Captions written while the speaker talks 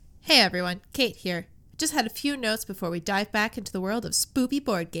Hey everyone, Kate here. Just had a few notes before we dive back into the world of spoopy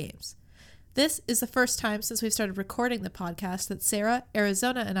board games. This is the first time since we've started recording the podcast that Sarah,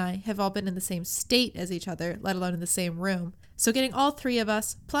 Arizona, and I have all been in the same state as each other, let alone in the same room. So getting all three of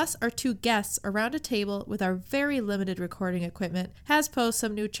us, plus our two guests, around a table with our very limited recording equipment has posed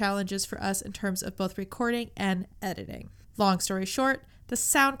some new challenges for us in terms of both recording and editing. Long story short, the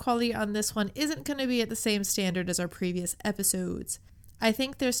sound quality on this one isn't going to be at the same standard as our previous episodes. I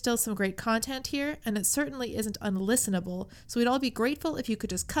think there's still some great content here, and it certainly isn't unlistenable, so we'd all be grateful if you could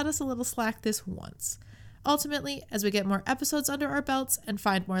just cut us a little slack this once. Ultimately, as we get more episodes under our belts and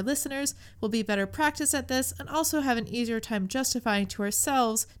find more listeners, we'll be better practiced at this and also have an easier time justifying to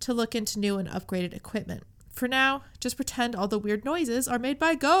ourselves to look into new and upgraded equipment. For now, just pretend all the weird noises are made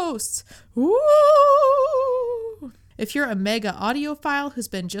by ghosts. Ooh! If you're a mega audiophile who's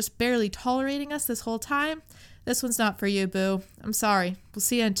been just barely tolerating us this whole time, this one's not for you, boo. I'm sorry. We'll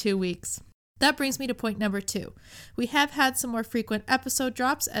see you in 2 weeks. That brings me to point number 2. We have had some more frequent episode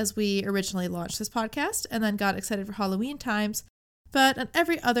drops as we originally launched this podcast and then got excited for Halloween times, but an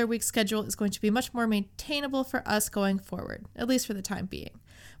every other week schedule is going to be much more maintainable for us going forward, at least for the time being.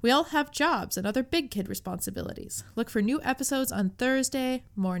 We all have jobs and other big kid responsibilities. Look for new episodes on Thursday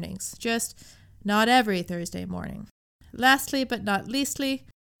mornings, just not every Thursday morning. Lastly, but not leastly,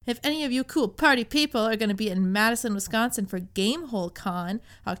 if any of you cool party people are going to be in Madison, Wisconsin for Gamehole Con,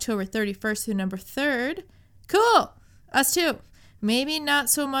 October 31st through November 3rd, cool! Us too. Maybe not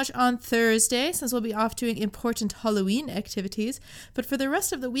so much on Thursday, since we'll be off doing important Halloween activities, but for the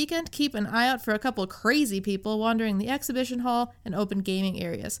rest of the weekend, keep an eye out for a couple crazy people wandering the exhibition hall and open gaming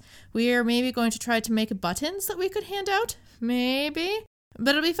areas. We are maybe going to try to make buttons that we could hand out. Maybe. But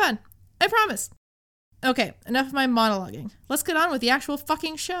it'll be fun. I promise. Okay, enough of my monologuing. Let's get on with the actual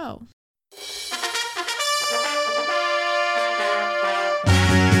fucking show.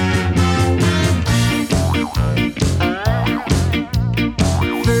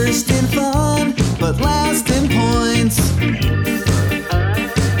 First in fun, but last in points.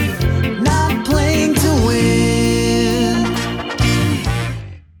 Not playing to win.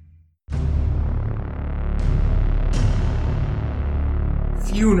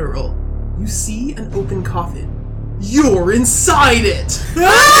 Funeral. You see an open coffin. You're inside it!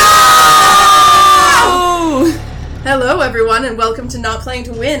 Oh! Hello, everyone, and welcome to Not Playing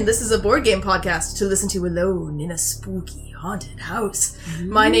to Win. This is a board game podcast to listen to alone in a spooky, haunted house.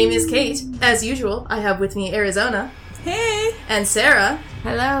 My name is Kate. As usual, I have with me Arizona. Hey! And Sarah.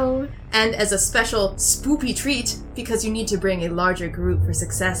 Hello. And as a special spoopy treat, because you need to bring a larger group for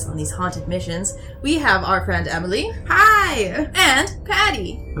success on these haunted missions, we have our friend Emily. Hi! And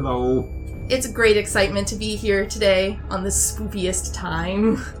Patty. Hello. It's a great excitement to be here today on the spoopiest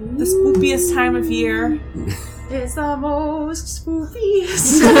time. The spoopiest time of year. It's the most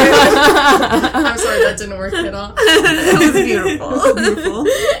spoopiest. I'm sorry, that didn't work at all. That was beautiful. Beautiful.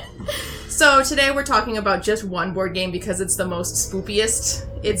 So today we're talking about just one board game because it's the most spoopiest.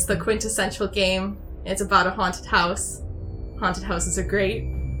 It's the quintessential game. It's about a haunted house. Haunted houses are great,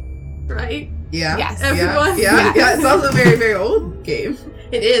 right? Yeah. Yes. Everyone? Yeah. It's also a very, very old game.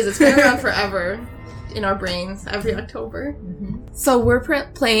 It is. It's been around forever in our brains every October. So we're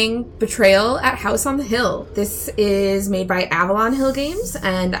playing Betrayal at House on the Hill. This is made by Avalon Hill Games,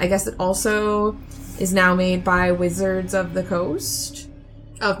 and I guess it also is now made by Wizards of the Coast.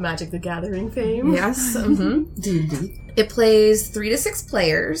 Of Magic the Gathering fame. Yes. It plays 3 to 6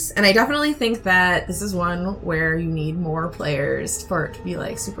 players, and I definitely think that this is one where you need more players for it to be,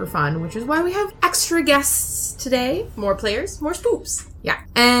 like, super fun, which is why we have extra guests today. More players, more spoops. Yeah.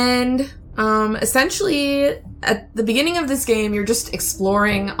 And essentially, at the beginning of this game, you're just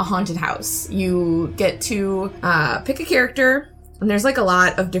exploring a haunted house. You get to pick a character, and there's, like, a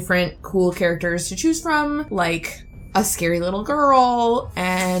lot of different cool characters to choose from, like a scary little girl,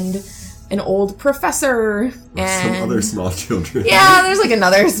 and an old professor, and some other small children. Yeah, there's like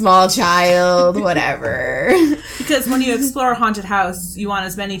another small child, whatever. Because when you explore a haunted house, you want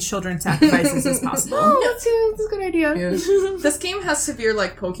as many children sacrifices as possible. Oh, that's a good idea. Yeah. This game has severe,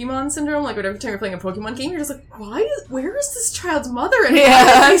 like, Pokemon syndrome. Like, every time you're playing a Pokemon game, you're just like, where is this child's mother? And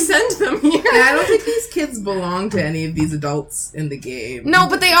why did they send them here? And I don't think these kids belong to any of these adults in the game. No,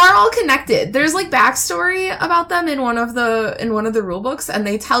 but they are all connected. There's like backstory about them in one of the rule books, and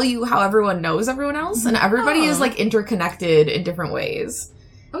they tell you how everyone knows everyone else, and everybody is like interconnected in different ways.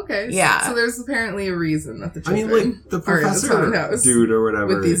 Okay. Yeah. So there's apparently a reason that the I mean, children like, the are in this haunted professor house dude or whatever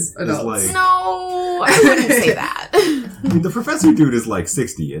with these is adults. like... No, I wouldn't say that. I mean, the professor dude is like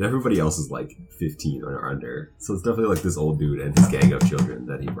 60, and everybody else is like 15 or under. So it's definitely like this old dude and his gang of children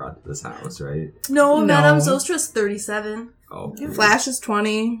that he brought to this house, right? No, No. Madame Zostra's 37. Oh, Flash is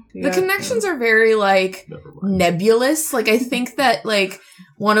 20. The connections are very, like, never mind. nebulous. Like, I think that, like,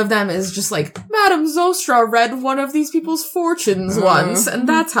 one of them is just like, Madame Zostra read one of these people's fortunes once, and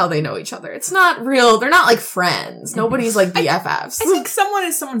that's how they know each other. It's not real. They're not, like, friends. Nobody's, like, BFFs. I think someone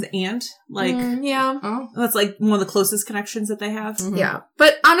is someone's aunt. Like, yeah. Oh. that's like one of the closest connections that they have. Yeah.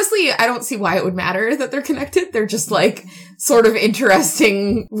 But honestly, I don't see why it would matter that they're connected. They're just, like, sort of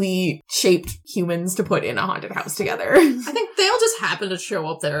interestingly shaped humans to put in a haunted house together. I think they all just happen to show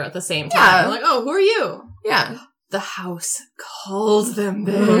up there at the same time. Yeah. They're like, oh, who are you? Yeah. The house calls them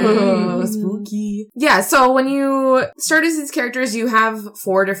there. Oh, spooky. Yeah, so when you start as these characters, you have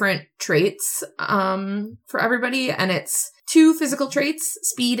 4 different traits for everybody, and it's 2 physical traits,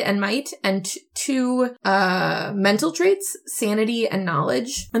 speed and might, and 2 mental traits, sanity and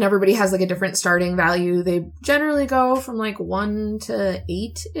knowledge. And everybody has like a different starting value. They generally go from like 1 to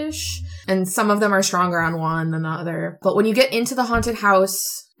 8-ish, and some of them are stronger on one than the other. But when you get into the haunted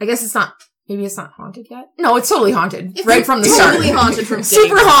house, I guess it's not... Maybe it's not haunted yet? No, it's totally haunted. It's right from the start. totally haunted from day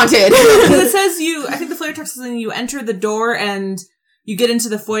Super one. haunted. Because it says I think the flare text says you enter the door and you get into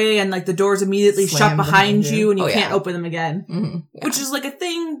the foyer and like the doors immediately Slam shut behind behind you you. and you Oh, can't yeah. open them again. Yeah. Which is like a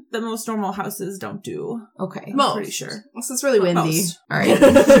thing that most normal houses don't do. Okay. I'm pretty sure. This is really windy. Most. All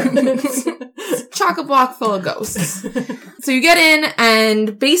right. Chock-a-block full of ghosts. So you get in,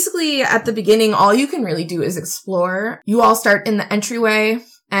 and basically at the beginning, all you can really do is explore. You all start in the entryway,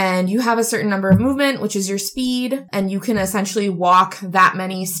 and you have a certain number of movement, which is your speed, and you can essentially walk that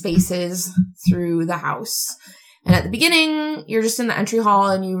many spaces through the house. And at the beginning, you're just in the entry hall,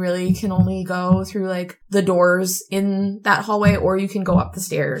 and you really can only go through, like, the doors in that hallway, or you can go up the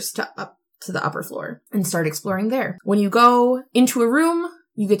stairs up to the upper floor and start exploring there. When you go into a room,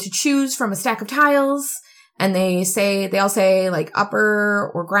 you get to choose from a stack of tiles, and they all say like upper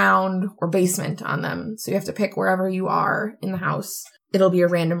or ground or basement on them. So you have to pick wherever you are in the house. It'll be a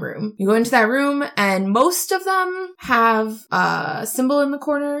random room. You go into that room, and most of them have a symbol in the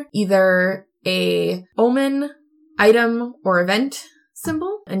corner, either a omen, item, or event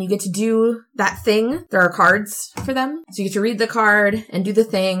symbol, and you get to do that thing. There are cards for them. So you get to read the card and do the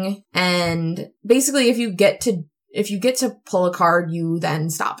thing, and basically if you get to pull a card, you then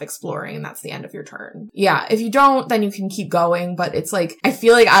stop exploring, and that's the end of your turn. Yeah, if you don't, then you can keep going, but it's like, I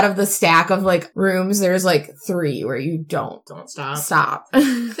feel like out of the stack of like rooms, there's like 3 where you don't stop.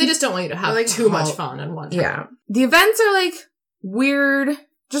 They just don't want you to have Like too much halt. fun in one turn. Yeah. The events are like weird,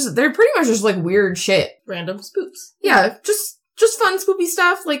 they're pretty much just like weird shit. Random spooks. Yeah, just fun spoopy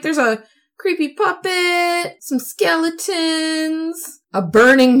stuff. Like there's a creepy puppet, some skeletons, a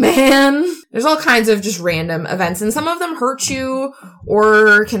burning man. There's all kinds of just random events, and some of them hurt you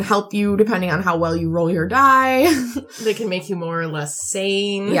or can help you depending on how well you roll your die. They can make you more or less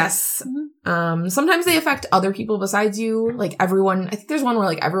sane. Yes. Sometimes they affect other people besides you. Like everyone, I think there's one where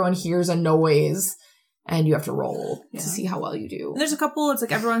like everyone hears a noise and you have to roll to see how well you do. And there's a couple, it's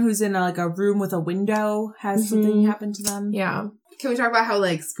like everyone who's in a room with a window has something happen to them. Yeah. Can we talk about how,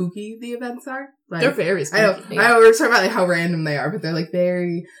 like, spooky the events are? Like, They're very I know, spooky. Yeah. I know, we're talking about, like, how random they are, but they're, like,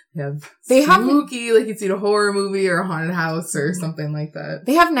 they have spooky, like, you'd see a horror movie or a haunted house or something like that.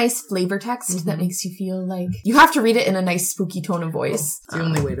 They have nice flavor text that makes you feel like you have to read it in a nice spooky tone of voice. It's the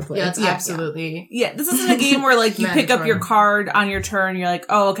only way to play Yeah, it. it's absolutely. Yeah, this isn't a game where like you Magic pick up your card. card on your turn, you're like,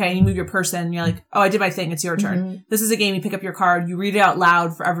 oh, okay, and you move your person, and you're like, oh, I did my thing, it's your turn. This is a game you pick up your card, you read it out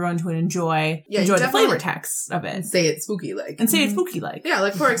loud for everyone to enjoy Yeah, you the definitely- flavor text of it. And say it's spooky, like. And say it's spooky like. Yeah,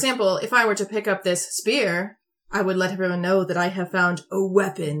 like for example, if I were to pick up this spear, I would let everyone know that I have found a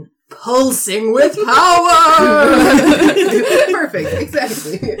weapon pulsing with power! Perfect,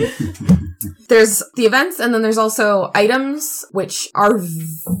 exactly. There's the events, and then there's also items, which are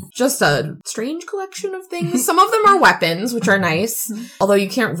just a strange collection of things. Some of them are weapons, which are nice, although you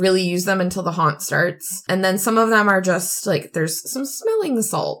can't really use them until the haunt starts. And then some of them are just, like, there's some smelling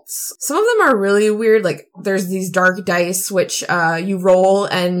salts. Some of them are really weird, like, there's these dark dice, which you roll,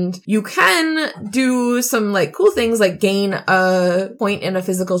 and you can do some, like, cool things, like gain a point in a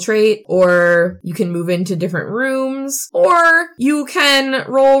physical trait, or you can move into different rooms, or you can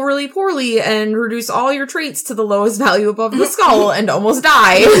roll really poorly and reduce all your traits to the lowest value above the skull and almost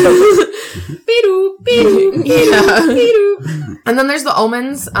die. Yeah. And then there's the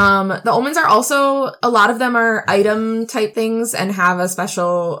omens. The omens are also, a lot of them are item type things and have a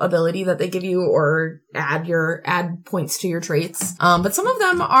special ability that they give you or add points to your traits. But some of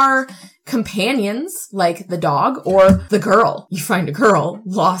them are companions, like the dog or the girl. You find a girl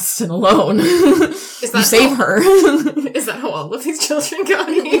lost and alone. You save her. Is that how all of these children got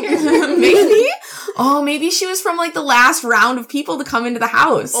here? Maybe. Oh, maybe she was from like the last round of people to come into the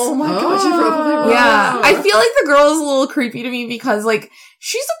house. Oh my god, she probably was. Yeah. I feel like the girl is a little creepy to me because like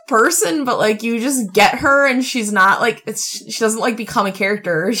she's a person, but like you just get her and she's not like, she doesn't like become a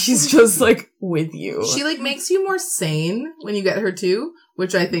character. She's just like with you. She like makes you more sane when you get her too,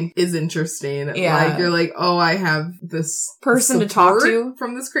 which I think is interesting. Yeah. Like you're like, oh, I have this person to talk support to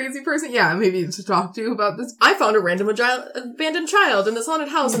from this crazy person. Yeah, maybe to talk to about this. I found a random abandoned child in this haunted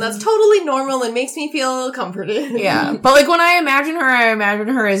house, and that's totally normal and makes me feel comforted. Yeah. But like when I imagine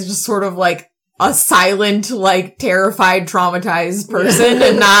her as just sort of like a silent, like terrified, traumatized person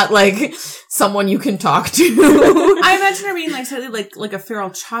and not like someone you can talk to. I imagine her being like slightly like a feral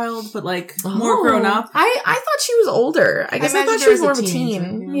child, but like more grown up. I thought she was older. I guess I thought she was more of a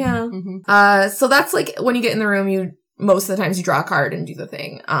teen. Yeah. Mm-hmm. So that's like when you get in the room, most of the times you draw a card and do the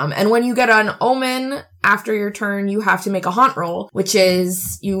thing. And when you get an omen after your turn, you have to make a haunt roll, which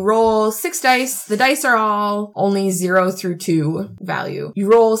is you roll 6 dice. The dice are all only 0 through 2 value.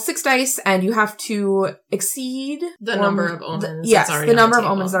 You roll 6 dice and you have to exceed the number of omens. Yes, the number of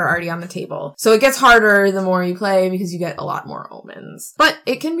omens that are already on the table. So it gets harder the more you play because you get a lot more omens. But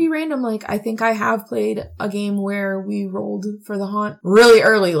it can be random. Like I think I have played a game where we rolled for the haunt really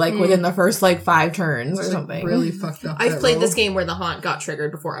early, like within the first like 5 turns or something. Really fucked up. I've played this game where the haunt got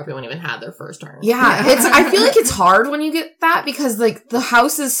triggered before everyone even had their first turn. Yeah, I feel like it's hard when you get that because like the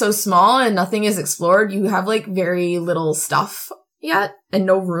house is so small and nothing is explored. You have like very little stuff yet and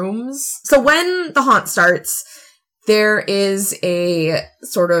no rooms. So when the haunt starts, there is a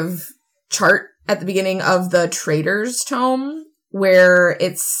sort of chart at the beginning of the Trader's Tome where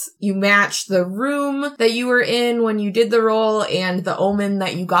you match the room that you were in when you did the roll and the omen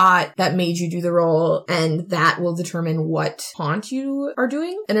that you got that made you do the roll, and that will determine what haunt you are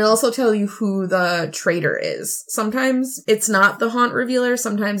doing. And it'll also tell you who the traitor is. Sometimes it's not the haunt revealer,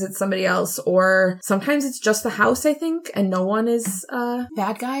 sometimes it's somebody else, or sometimes it's just the house, I think, and no one is a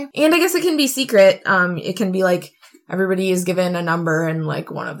bad guy. And I guess it can be secret. It can be like, everybody is given a number and like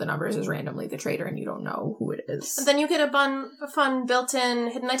one of the numbers is randomly the traitor and you don't know who it is. And then you get a fun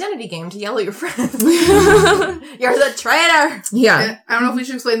built-in hidden identity game to yell at your friends. You're the traitor! Yeah. I don't know if we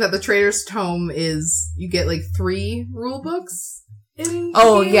should explain that the Trader's Tome is, you get like 3 rule books.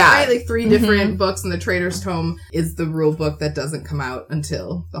 Right? Like 3 different books, and the Trader's Tome is the rule book that doesn't come out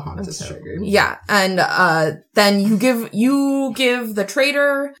until the haunt is triggered. Yeah, and then you give the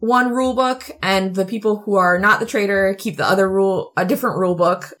traitor 1 rule book, and the people who are not the traitor keep a different rule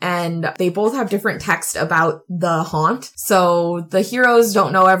book, and they both have different text about the haunt. So the heroes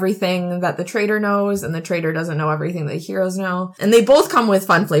don't know everything that the traitor knows, and the traitor doesn't know everything the heroes know. And they both come with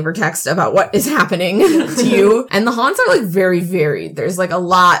fun flavor text about what is happening to you. And the haunts are like very varied. There's like a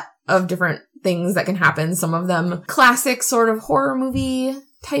lot of different things that can happen. Some of them classic sort of horror movie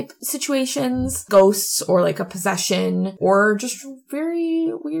type situations, ghosts or like a possession, or just very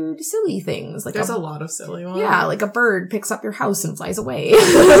weird, silly things. Like there's a lot of silly ones. Yeah, like a bird picks up your house and flies away.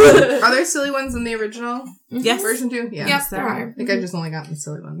 Are there silly ones in the original version too? Yeah. Yes, there are. I think I just only gotten the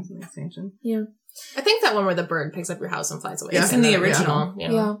silly ones in the expansion. Yeah. I think that one where the bird picks up your house and flies away. Yeah. It's in the original.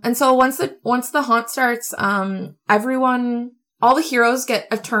 Yeah. And so once the haunt starts, all the heroes get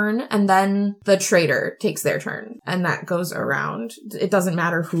a turn, and then the traitor takes their turn, and that goes around. It doesn't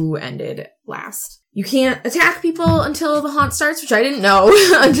matter who ended last. You can't attack people until the haunt starts, which I didn't know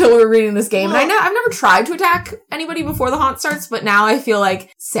until we were reading this game. Well, and I've never tried to attack anybody before the haunt starts, but now I feel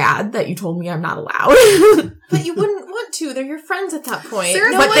like sad that you told me I'm not allowed. But you wouldn't want to. They're your friends at that point.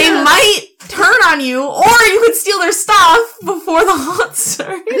 But they might turn on you, or you could steal their stuff before the haunt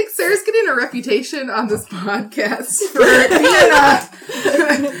starts. I think Sarah's getting a reputation on this podcast for being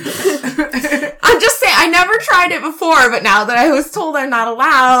I'm just saying, I never tried it before, but now that I was told I'm not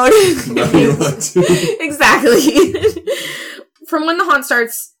allowed. Exactly. From when the haunt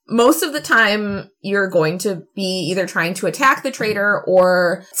starts, most of the time you're going to be either trying to attack the traitor,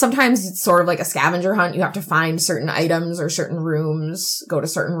 or sometimes it's sort of like a scavenger hunt. You have to find certain items or certain rooms, go to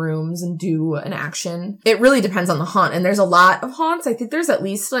certain rooms and do an action. It really depends on the haunt, and there's a lot of haunts. I think there's at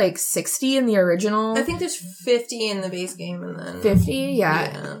least like 60 in the original. I think there's 50 in the base game, and then 50,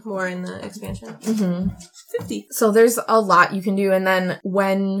 yeah, more in the expansion. 50. So there's a lot you can do, and then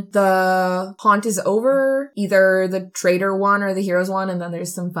when the haunt is over, either the traitor won or the heroes won, and then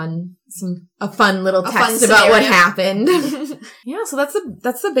there's a fun little text about what happened. Yeah, so that's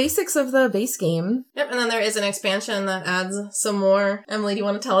the basics of the base game. Yep, and then there is an expansion that adds some more. Emily, do you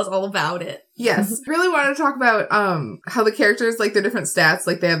want to tell us all about it? Yes. Really wanted to talk about how the characters, like, their different stats,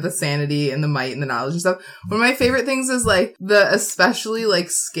 like, they have the sanity and the might and the knowledge and stuff. One of my favorite things is, like, the especially, like,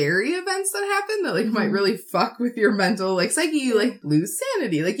 scary events that happen that, like, might really fuck with your mental, like, psyche. You, like, lose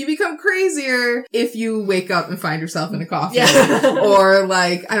sanity. Like, you become crazier if you wake up and find yourself in a coffin. Yeah. Or,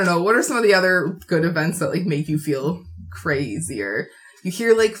 like, I don't know, what are some of the other good events that, like, make you feel crazier? You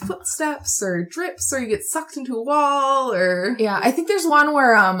hear, like, footsteps or drips, or you get sucked into a wall, or... Yeah, I think there's one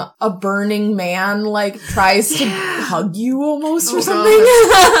where a burning man, like, tries to hug you almost or something.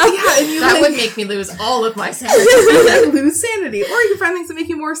 Yeah, and you, That like, would make me lose all of my sanity. you, like, lose sanity. Or you can find things that make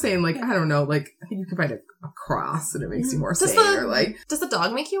you more sane. Like, I don't know, like, I think you can find a cross and it makes you more sane. Or, like... Does the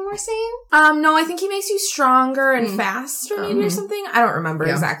dog make you more sane? No, I think he makes you stronger and faster, maybe, or something. I don't remember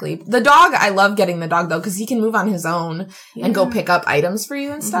exactly. The dog, I love getting the dog, though, because he can move on his own and go pick up items for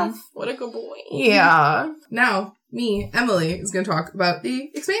you and stuff. What a good boy. Yeah. Now, Emily, is going to talk about the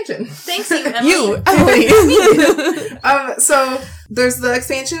expansion. Thanks, you, Emily. You, Emily. So there's the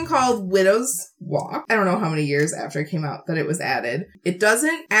expansion called Widow's Walk. I don't know how many years after it came out that it was added. It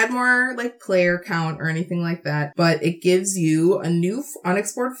doesn't add more, like, player count or anything like that, but it gives you a new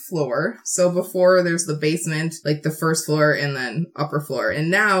unexplored floor. So before there's the basement, like the first floor and then upper floor.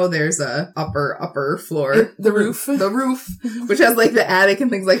 And now there's a upper floor. The roof. The roof, which has, like, the attic and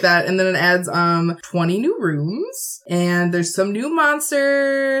things like that. And then it adds 20 new rooms. And there's some new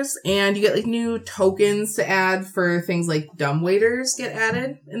monsters. And you get, like, new tokens to add for things like dumbwaiters get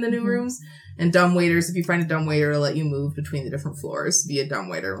added in the new rooms. And dumbwaiters, if you find a dumbwaiter, it'll let you move between the different floors via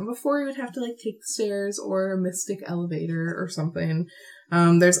dumbwaiter. And before, you would have to, like, take the stairs or a mystic elevator or something.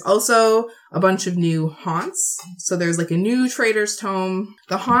 There's also a bunch of new haunts. So there's, like, a new trader's tome.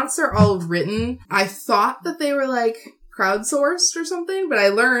 The haunts are all written. I thought that they were, like, crowdsourced or something, but I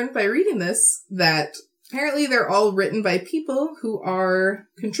learned by reading this that apparently they're all written by people who are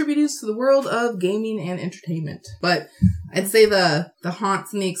contributors to the world of gaming and entertainment. But I'd say the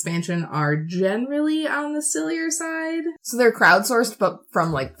haunts in the expansion are generally on the sillier side. So they're crowdsourced, but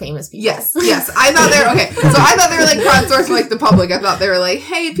from, like, famous people. Yes. I thought they were, okay. So I thought they were, like, crowdsourced from, like, the public. I thought they were like,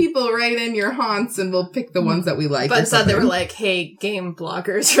 hey, people, write in your haunts and we'll pick the ones that we like. But instead they were like, hey, game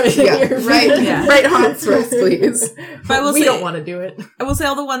bloggers, write in your write haunts for us, please. But I will We say, don't want to do it. I will say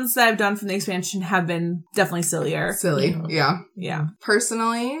all the ones that I've done from the expansion have been definitely sillier. Silly, yeah. Yeah.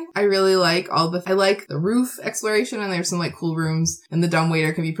 Personally, I really like I like the roof exploration, and there's some, like, cool rooms, and the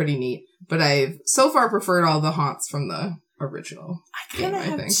dumbwaiter can be pretty neat. But I've so far preferred all the haunts from the original game, I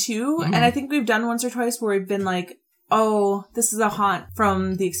I think. too, and I think we've done once or twice where we've been like, oh, this is a haunt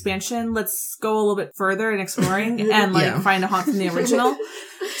from the expansion. Let's go a little bit further in exploring and, like, find a haunt from the original.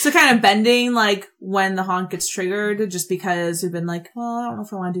 So kind of bending, like, when the haunt gets triggered, just because we've been like, well, I don't know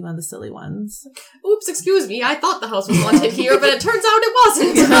if I want to do one of the silly ones. Oops, excuse me. I thought the house was haunted here, but it turns out it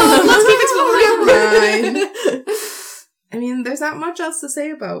wasn't. Let's keep exploring. I mean, there's not much else to say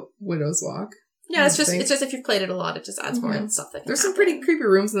about Widow's Walk. Yeah, it's just if you've played it a lot, it just adds more stuff. There's some pretty creepy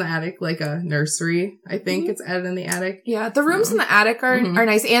rooms in the attic, like a nursery. I think it's added in the attic. Yeah, the rooms in the attic are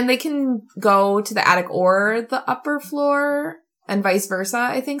nice, and they can go to the attic or the upper floor, and vice versa,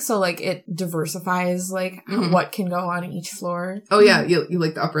 I think. So, like, it diversifies, like, what can go on each floor. Oh, yeah, you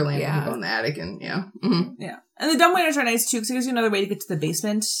like the upper landing, you go in the attic, and Yeah. And the dumbwaiters are nice, too, because it gives you another way to get to the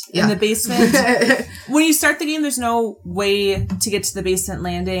basement. Yeah. In the basement, when you start the game, there's no way to get to the basement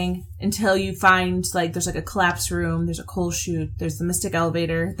landing until you find, like, there's, like, a collapse room, there's a coal chute, there's the mystic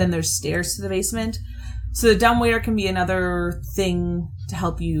elevator, then there's stairs to the basement. So the dumbwaiter can be another thing to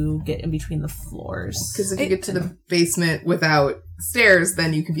help you get in between the floors. Because if you get to the basement without stairs,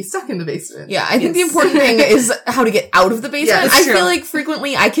 then you can be stuck in the basement. Yeah, I think the important thing is how to get out of the basement. Yeah, I true. feel like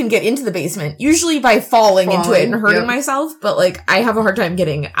frequently I can get into the basement, usually by falling into it and hurting myself, but, like, I have a hard time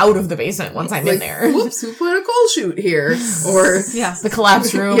getting out of the basement once I'm in there. Whoops, who put a coal chute here? Or the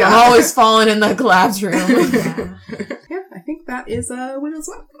collapse room. Yeah. I'm always falling in the collapse room. yeah, I think that is Widow's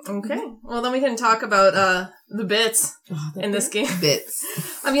Walk. Okay. Well, then we can talk about the bits in this game. Bits.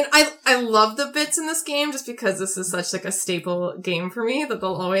 I mean, I love the bits in this game just because this is such, like, a staple game for me that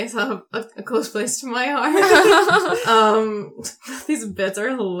they'll always have a close place to my heart. These bits are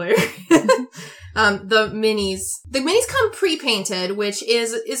hilarious. The minis come pre-painted, which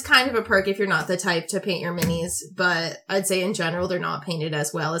is kind of a perk if you're not the type to paint your minis, but I'd say in general they're not painted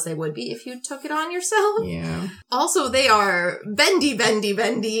as well as they would be if you took it on yourself. Yeah. Also, they are bendy,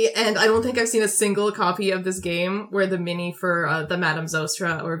 and I don't think I've seen a single copy of this game where the mini for the Madame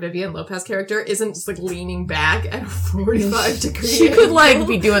Zostra or Vivian Lopez character isn't just, like, leaning back at a 45 degree She could, like,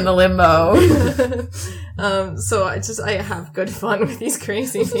 be doing the limbo. So I have good fun with these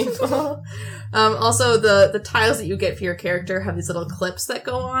crazy people. Also, the tiles that you get for your character have these little clips that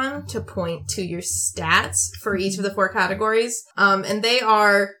go on to point to your stats for each of the 4 categories. And they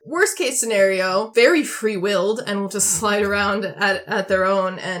are, worst case scenario, very free-willed and will just slide around at their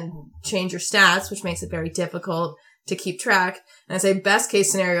own and change your stats, which makes it very difficult to keep track. And I say best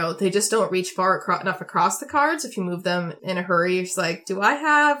case scenario, they just don't reach far enough across the cards. If you move them in a hurry, it's like, do I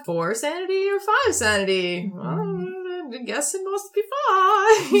have 4 sanity or 5 sanity? Well, I guess it must be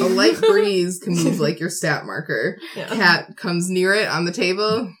 5. A light breeze can move like your stat marker. Yeah. Cat comes near it on the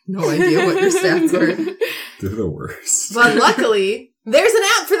table. No idea what your stats were. They're the worst. But luckily, there's an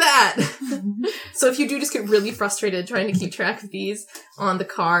app for that. So if you do just get really frustrated trying to keep track of these on the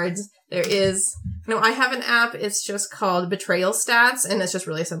cards, there is... No, I have an app. It's just called Betrayal Stats, and it's just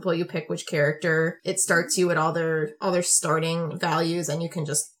really simple. You pick which character. It starts you at all their starting values, and you can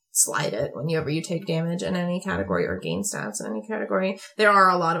just slide it whenever you take damage in any category or gain stats in any category. There are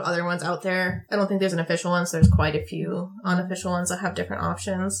a lot of other ones out there. I don't think there's an official one, so there's quite a few unofficial ones that have different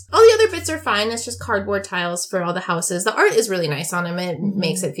options. All the other bits are fine. It's just cardboard tiles for all the houses. The art is really nice on them. It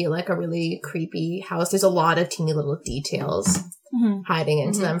makes it feel like a really creepy house. There's a lot of teeny little details hiding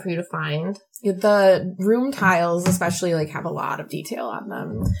into them for you to find. The room tiles especially like have a lot of detail on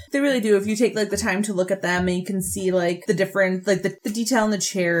them. They really do. If you take like the time to look at them and you can see like the different, like the detail in the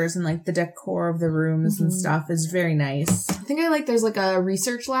chairs and like the decor of the rooms and stuff is very nice. I think there's like a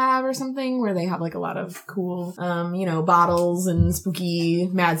research lab or something where they have like a lot of cool, bottles and spooky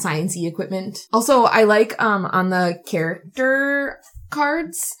mad sciencey equipment. Also, I like, on the character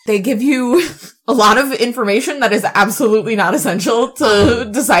cards, they give you a lot of information that is absolutely not essential to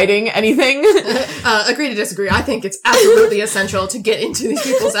deciding anything. Agree to disagree. I think it's absolutely essential to get into these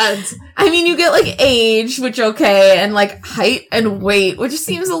people's heads. I mean, you get like age, which okay, and like height and weight, which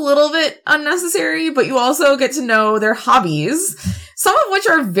seems a little bit unnecessary, but you also get to know their hobbies. Some of which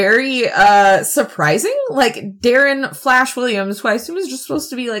are very, surprising. Like Darren Flash Williams, who I assume is just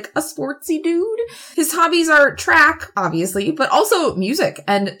supposed to be like a sportsy dude. His hobbies are track, obviously, but also music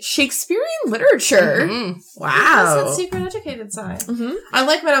and Shakespearean literature. Wow. That's that secret educated side. I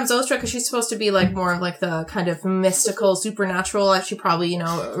like Madame Zostra because she's supposed to be like more of like the kind of mystical, supernatural. Like she probably,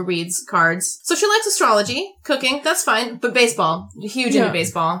 reads cards. So she likes astrology, cooking, that's fine. But baseball, huge into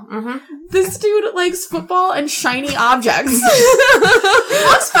baseball. This dude likes football and shiny objects.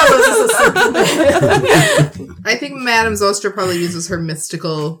 Oxfellows is a simple bit. I think Madame Zostra probably uses her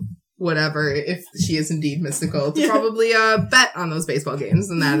mystical whatever, if she is indeed mystical, to probably bet on those baseball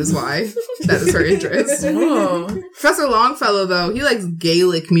games, and that is why. That is her interest. Oh. Professor Longfellow, though, he likes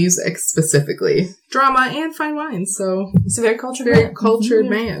Gaelic music specifically. Drama and fine wine, so... He's a very cultured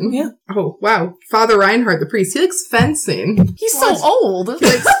man. Yeah. Oh, wow. Father Reinhardt, the priest, he likes fencing. He's so old. He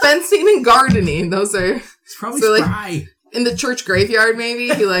likes fencing and gardening. Those are... It's probably So, like, spry. in the church graveyard, maybe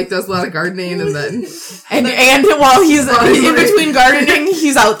he does a lot of gardening, and then And while he's in between gardening,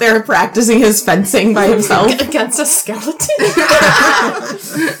 he's out there practicing his fencing by himself. Against a skeleton?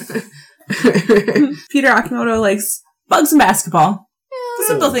 Peter Akimoto likes bugs and basketball. The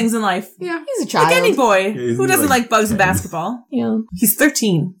simple things in life. yeah. He's a child. Like any boy. Yeah, Who doesn't like bugs and basketball? Yeah. He's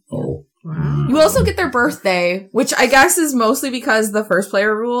 13. Oh. Wow. You also get their birthday, which I guess is mostly because the first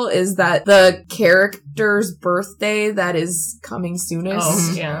player rule is that the character's birthday that is coming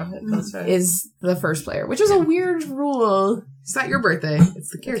soonest Yeah. That's right. is the first player, which is a weird rule. It's not your birthday. It's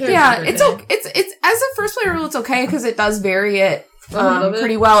the character. Yeah, birthday. it's okay. It's as a first player rule, it's okay because it does vary it little bit.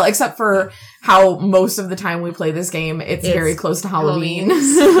 pretty well, except for how most of the time we play this game, it's very close to Halloween.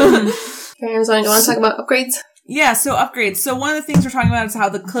 Okay, Amazon, do you want to talk about upgrades? Yeah, so upgrades. So one of the things we're talking about is how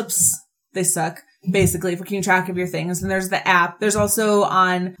the clips, they suck, basically, for keeping track of your things. And there's the app. There's also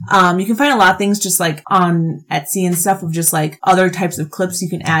on, you can find a lot of things just like on Etsy and stuff of just like other types of clips you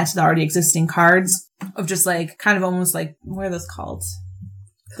can add to the already existing cards of just like kind of almost like, what are those called?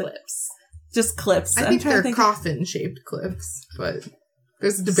 Clips. Just clips. I I'm think trying to they're coffin-shaped clips, but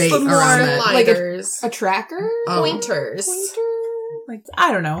there's a debate Some around more that. Sliders. A tracker? Pointers. like,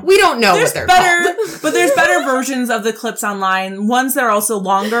 I don't know. We don't know There's what they're better, called. but there's better versions of the clips online. Ones that are also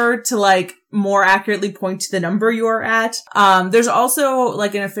longer to like more accurately point to the number you're at. There's also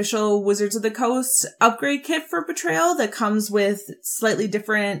like an official Wizards of the Coast upgrade kit for Betrayal that comes with slightly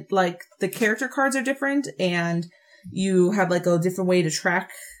different, like the character cards are different and you have like a different way to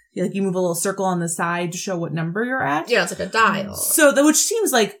track you move a little circle on the side to show what number you're at. Yeah, it's like a dial. So, which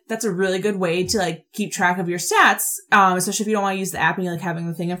seems like that's a really good way to like keep track of your stats, especially if you don't want to use the app and you like having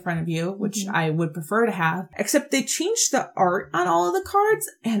the thing in front of you, which I would prefer to have. Except they changed the art on all of the cards,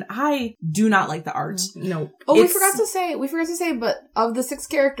 and I do not like the art. No. Oh, we forgot to say, but of the 6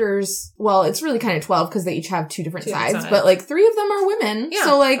 characters, well, it's really kind of 12 because they each have 2 different sides, but like 3 of them are women. Yeah.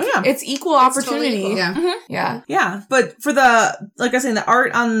 So like it's equal opportunity. Totally equal. Yeah. Yeah. But for like I was saying, the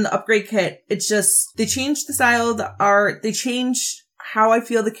art on the upgrade kit, it's just, they changed the style of the art. They changed how I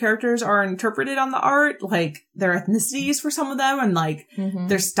feel the characters are interpreted on the art, like their ethnicities for some of them and like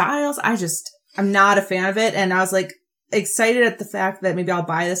their styles. I'm not a fan of it. And I was like excited at the fact that maybe I'll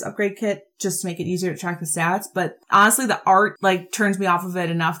buy this upgrade kit just to make it easier to track the stats. But honestly, the art like turns me off of it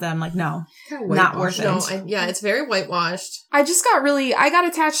enough that I'm like, no, not worth it. No, it's very whitewashed. I got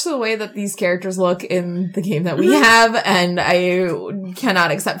attached to the way that these characters look in the game that we have, and I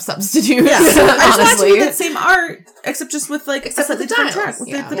cannot accept substitutes. Yeah. I just want to honestly. do that same art, except just with like Except a with the slightly different dials. track with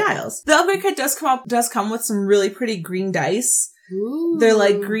Yeah. the dials. The upgrade kit does come with some really pretty green dice. Ooh. They're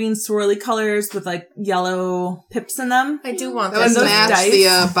like green swirly colors with like yellow pips in them. I do want That would those. match dice,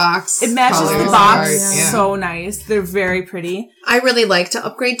 the box. It matches colors the of box art, yeah. so nice. They're very pretty. I really like to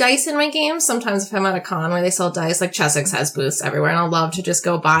upgrade dice in my games. Sometimes if I'm at a con where they sell dice, like Chessex has booths everywhere, and I'll love to just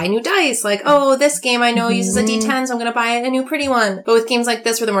go buy new dice. Like, oh, this game I know uses a D10, so I'm going to buy a new pretty one. But with games like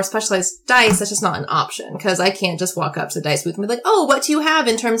this where they're more specialized dice, that's just not an option, because I can't just walk up to the dice booth and be like, oh, what do you have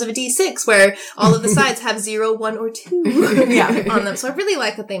in terms of a D6 where all of the sides have 0, 1, or 2 on them. So I really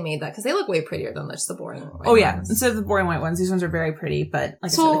like that they made that, because they look way prettier than just the boring white Oh yeah, ones. instead of the boring white ones, these ones are very pretty. But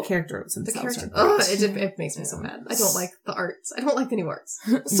like I said, the characters themselves are great. It makes me so mad. I don't like the arts. I don't like the new arts.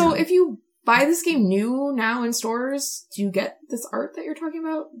 So if you buy this game new now in stores, do you get this art that you're talking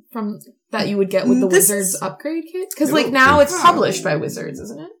about from that you would get with the Wizards upgrade kit? Because I like don't now think it's so. published by Wizards,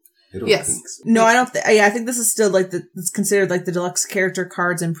 isn't it? I don't Yes. think so. No, I don't. I think this is still like it's considered like the deluxe character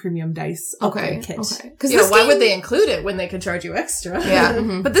cards and premium dice upgrade kit. Okay. Because Why would they include it when they could charge you extra?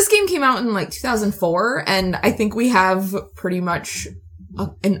 Yeah, but this game came out in like 2004, and I think we have pretty much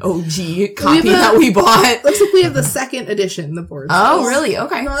an OG copy that we bought. Looks like we have the second edition, the board. Oh, really?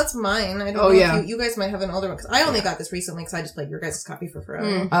 Okay. No, that's mine. I don't Oh, know yeah. if you guys might have an older one, because I only got this recently because I just played your guys' copy for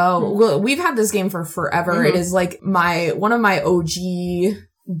forever. Oh, well, we've had this game for forever. It is like one of my OG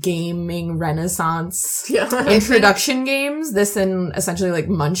gaming renaissance introduction games. This and essentially like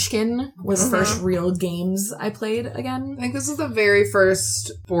Munchkin were the first real games I played again. I think this is the very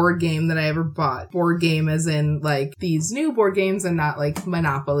first board game that I ever bought. Board game as in like these new board games and not like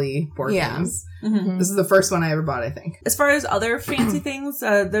Monopoly board games. This is the first one I ever bought, I think. As far as other fancy things,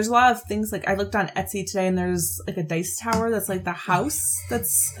 there's a lot of things like I looked on Etsy today, and there's like a dice tower that's like the house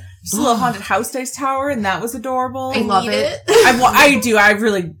that's just a little haunted house dice tower, and that was adorable. I love it. I do. I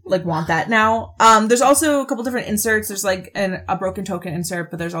really like want that now. There's also a couple different inserts. There's like a broken token insert,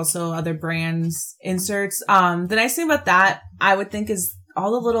 but there's also other brands inserts. The nice thing about that, I would think, is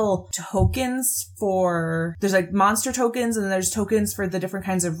all the little tokens there's like monster tokens, and then there's tokens for the different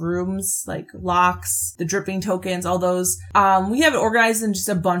kinds of rooms, like locks, the dripping tokens, all those. We have it organized in just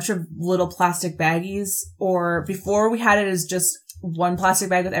a bunch of little plastic baggies, or before we had it as just one plastic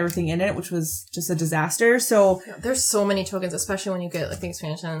bag with everything in it, which was just a disaster. So there's so many tokens, especially when you get like the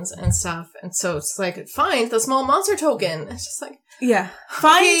expansions and stuff. And so it's like, find the small monster token. It's just like, yeah,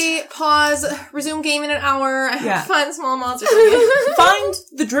 okay, pause, resume game in an hour. Yeah. Find the small monster token. Find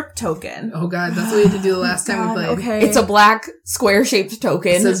the drip token. Oh god, that's what we had to do the last time we played. Okay. It's a black square-shaped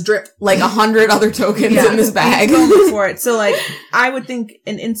token. It says drip. Like 100 other tokens in this bag. Go look for it. So like, I would think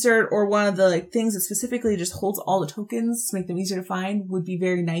an insert or one of the like things that specifically just holds all the tokens to make them easier to find would be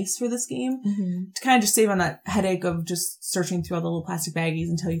very nice for this game. To kind of just save on that headache of just searching through all the little plastic baggies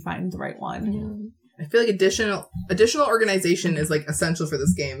until you find the right one. I feel like additional organization is like essential for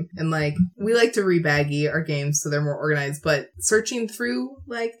this game. And like, we like to rebaggy our games so they're more organized, but searching through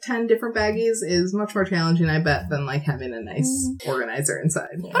like 10 different baggies is much more challenging, I bet, than like having a nice organizer inside.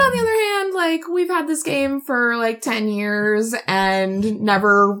 But on the other hand, like, we've had this game for like 10 years and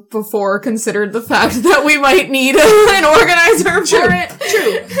never before considered the fact that we might need an organizer for it.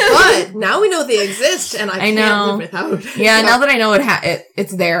 True. But now we know they exist, and I can't live without. Yeah, now that I know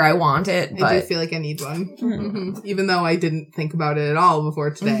it's there, I want it. But I do feel like I need one. Even though I didn't think about it at all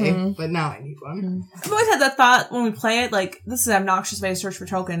before today, but now I need one. I've always had that thought when we play it, like, this is an obnoxious way to search for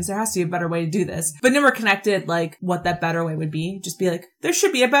tokens. There has to be a better way to do this. But never connected, like, what that better way would be. Just be like, there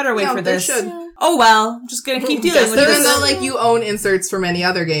should be a better way for this. Should. oh well, I'm just gonna keep dealing with Even this. though, like, you own inserts from any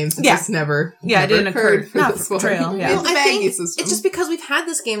other games, it just never it didn't occur. occurred for Not this for one. Betrayal, yeah. It's Well, I Maggie think system. it's just because we've had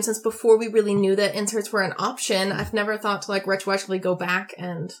this game since before we really knew that inserts were an option. I've never thought to like retroactively go back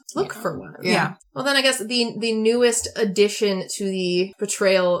and look for one. Yeah. Well, then I guess the newest addition to the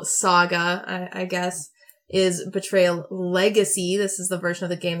Betrayal saga, I guess, is Betrayal Legacy. This is the version of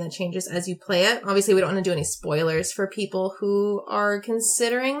the game that changes as you play it. Obviously, we don't want to do any spoilers for people who are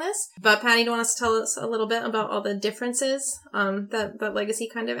considering this. But Patty, do you want us to tell us a little bit about all the differences that Legacy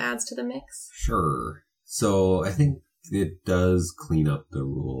kind of adds to the mix? Sure. So I think it does clean up the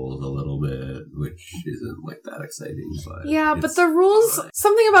rules a little bit, which isn't like that exciting, but Yeah, but the rules,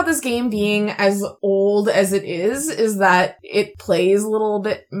 something about this game being as old as it is that it plays a little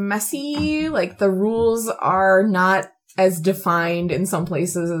bit messy. Like, the rules are not as defined in some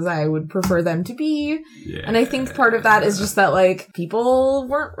places as I would prefer them to be. Yeah. And I think part of that is just that, like, people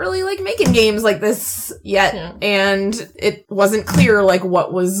weren't really, like, making games like this yet. Yeah. And it wasn't clear, like,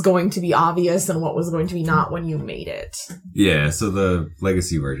 what was going to be obvious and what was going to be not when you made it. Yeah, so the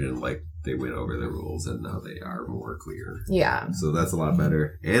Legacy version, like, they went over the rules and now they are more clear. Yeah. So that's a lot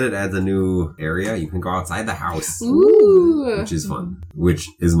better. And it adds a new area. You can go outside the house. Ooh. Which is fun. Which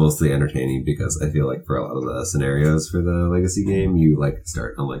is mostly entertaining because I feel like for a lot of the scenarios for the Legacy game, you like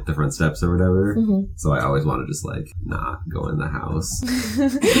start on like the front steps or whatever. Mm-hmm. So I always want to just like not go in the house.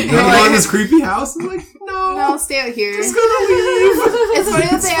 You go in this creepy house? I'm like, no. No, stay out here. Just gonna leave. It's funny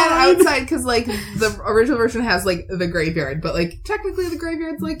that they add fine. outside because, like, the original version has, like, the graveyard, but, like, technically the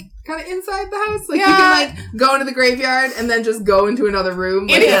graveyard's, like, kind of inside the house. Like, you can, like, go into the graveyard and then just go into another room.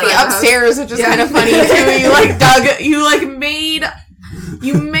 Like, And in inside the house. upstairs, which is kind of funny too.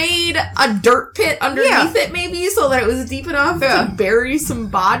 You made a dirt pit underneath it, maybe, so that it was deep enough to bury some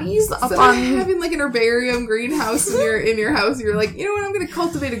bodies up So on. having, like, an herbarium greenhouse in your house, you're like, you know what, I'm going to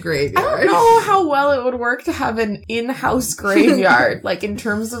cultivate a graveyard. I don't know how well it would work to have an in-house graveyard, like in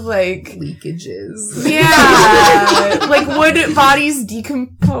terms of like Leakages. yeah, like would bodies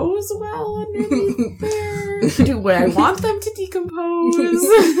decompose well underneath there? Would I want them to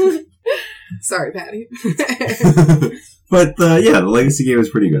decompose? Sorry, Patty. But yeah, the Legacy game is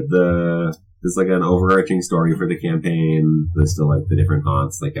pretty good. There's like an overarching story for the campaign. There's still like the different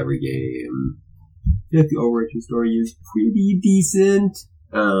haunts like every game. I feel like the overarching story is pretty decent.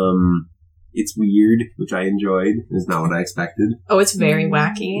 It's weird, which I enjoyed. It's not what I expected. Oh, it's very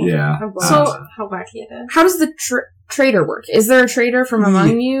wacky. Yeah. So- how wacky it is. How does the trader work? Is there a trader from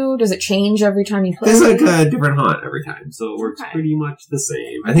among you? Does it change every time you play? There's like a different haunt every time, so it works Okay. pretty much the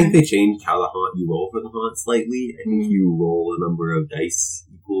same. I think they changed how the haunt you roll for the haunt slightly. I think you roll a number of dice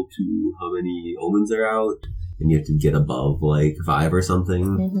equal to how many omens are out, and you have to get above like 5 or something.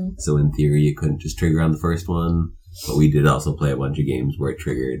 Mm-hmm. So in theory, you couldn't just trigger on the first one. But we did also play a bunch of games where it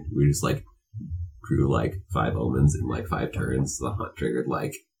triggered. We just like drew like 5 omens in like 5 turns. So the haunt triggered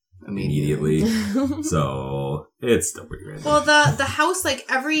like immediately. So it's still pretty random. Well, the house, like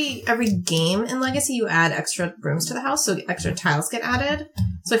every game in Legacy, you add extra rooms to the house, so extra tiles get added.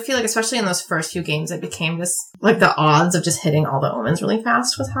 So I feel like, especially in those first few games, it became just like the odds of just hitting all the omens really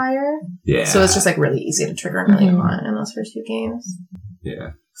fast was higher. Yeah. So it's just like really easy to trigger and really haunt in those first few games.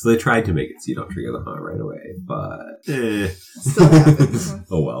 Yeah. So they tried to make it so you don't trigger the haunt right away, but Still happens.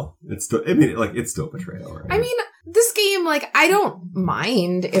 oh well. It's still. I mean, like it's still Betrayal. Right? I mean, this game, like, I don't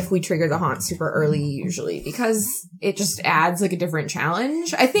mind if we trigger the haunt super early, usually, because it just adds, like, a different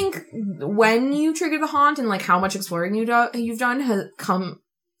challenge. I think when you trigger the haunt and, like, how much exploring you've done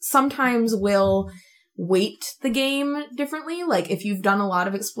sometimes will weight the game differently. Like, if you've done a lot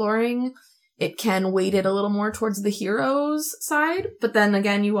of exploring, it can weight it a little more towards the hero's side. But then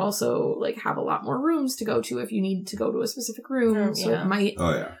again, you also, like, have a lot more rooms to go to if you need to go to a specific room. So yeah. it might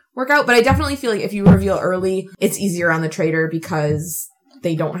oh yeah. work out. But I definitely feel like if you reveal early, it's easier on the trader because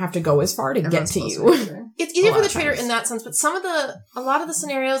they don't have to go as far to Everyone's get to closer you. It's easier A for lot the of trader times. in that sense, but a lot of the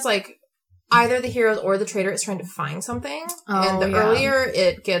scenarios, like, either the heroes or the trader is trying to find something. And the earlier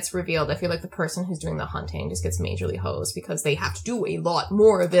it gets revealed, I feel like the person who's doing the hunting just gets majorly hosed because they have to do a lot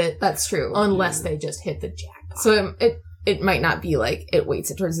more of it That's true. unless they just hit the jackpot. So it might not be like it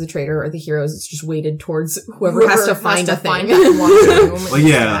weights it towards the trader or the heroes. It's just weighted towards whoever has to find a thing. that one room. Well,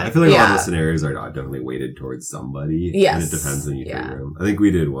 yeah, I feel like a lot of Yeah. the scenarios are definitely weighted towards somebody. Yes. And it depends on you Yeah. trigger them. I think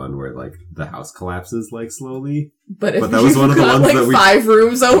we did one where, like, the house collapses, like, slowly. But if But that was one of the got, ones like, that we- 5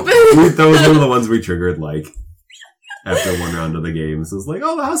 rooms open. That was one of the ones we triggered, like, after one round of the game. So it's like,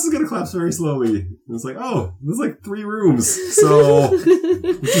 oh, the house is gonna collapse very slowly. And it's like, oh, there's, like, 3 rooms. So,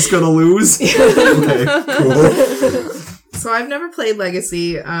 we're just gonna lose? Okay, cool. So I've never played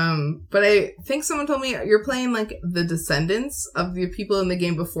Legacy, but I think someone told me you're playing like the descendants of the people in the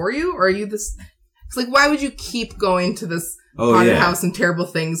game before you, or are you this? It's like, why would you keep going to this haunted house and terrible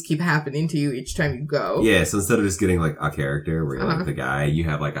things keep happening to you each time you go? Yeah, so instead of just getting like a character where you're like the guy, you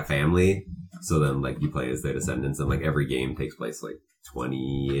have like a family. So then like you play as their descendants, and like every game takes place like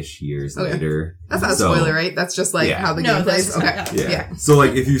 20-ish years later. That's not a spoiler, right? That's just like how the game plays. Okay. Yeah. So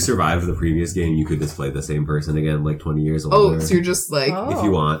like if you survived the previous game, you could just play the same person again, like 20 years older. Oh, so you're just like... If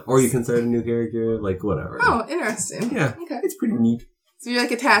you want. Or you can start a new character, like whatever. Oh, interesting. Yeah. Okay. It's pretty neat. So you're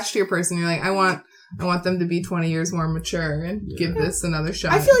like attached to your person. You're like, I want them to be 20 years more mature and give this another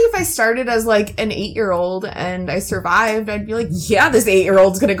shot. I feel like if I started as like an 8-year-old and I survived, I'd be like, yeah, this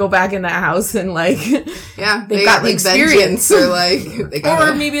 8-year-old's gonna go back in that house and like, they've got the experience. Or like,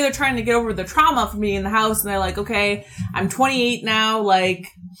 or maybe they're trying to get over the trauma from being in the house and they're like, okay, I'm 28 now, like,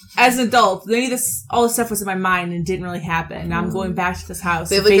 as an adult, maybe all this stuff was in my mind and didn't really happen. Now I'm going back to this house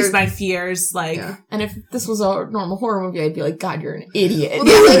to face my fears, like. Yeah. And if this was a normal horror movie, I'd be like, God, you're an idiot. Well,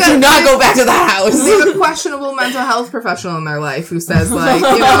 do not go back to that house. They have a questionable mental health professional in their life who says, like, you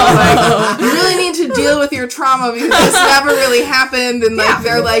know, like, you really need to deal with your trauma because this never really happened. And like,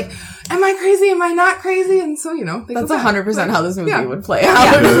 they're like, am I crazy? Am I not crazy? And so, you know, that's 100% how this movie would play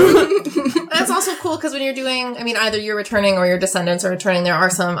out. That's also cool because when you're doing, I mean, either you're returning or your descendants are returning, there are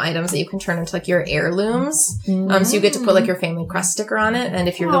some items that you can turn into like your heirlooms. So you get to put like your family crest sticker on it. And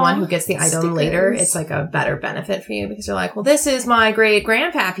if you're the one who gets the item later, it's like a better benefit for you because you're like, well, this is my great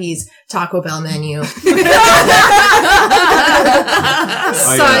grandpappy's Taco Bell menu.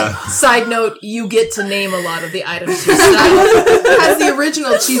 Side note, you get to name a lot of the items you sell. Has the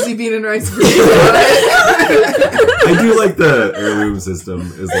original cheesy bean and rice burrito. I do like the heirloom system.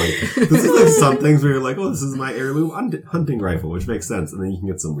 Is like this is like some things where you're like, oh, this is my heirloom hunting rifle, which makes sense, and then you can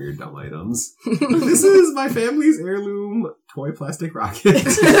get some weird dumb items. This is my family's heirloom toy plastic rocket.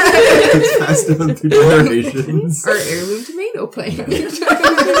 It's passed down through generations. Or heirloom tomato plant.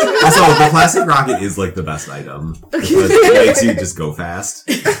 Also, the plastic rocket is like the best item. It makes you just go fast.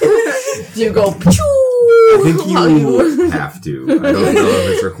 You go. I think you have to. I don't know if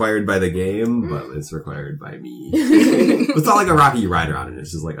it's required by the game, but it's required by me. It's not like a rocket you ride around in.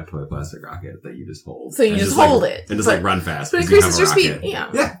 It's just like a toy plastic rocket that you just hold. So you just hold it. And just like run fast. But it increases your speed.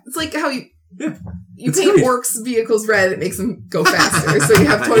 Yeah. It's like how you paint orcs' vehicles red, it makes them go faster. So you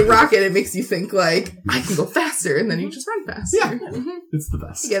have Toy Rocket, it makes you think like, I can go faster, and then you just run faster. Yeah. It's the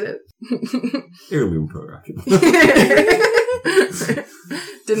best. Get it? Heirloom Toy Rocket.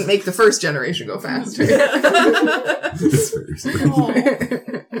 Didn't make the first generation go faster. It's first.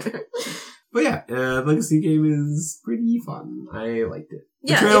 But yeah, Legacy game is pretty fun. I liked it.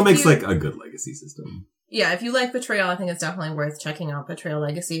 Betrayal makes like a good Legacy system. Yeah, if you like Betrayal, I think it's definitely worth checking out Betrayal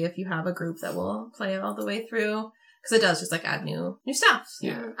Legacy if you have a group that will play it all the way through. Because it does just like add new stuff.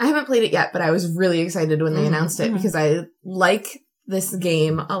 Yeah. I haven't played it yet, but I was really excited when they announced it because I like this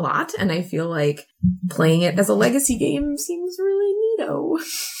game a lot and I feel like playing it as a Legacy game seems really neato.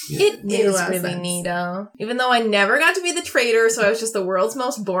 It is really neato. Even though I never got to be the traitor, so I was just the world's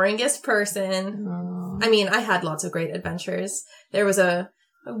most boringest person. I mean, I had lots of great adventures. There was a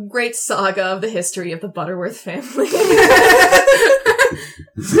great saga of the history of the Butterworth family.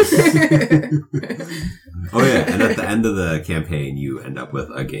 Oh yeah, and at the end of the campaign, you end up with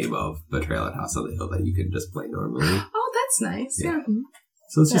a game of Betrayal at House on the Hill that you can just play normally. Oh, that's nice. Yeah.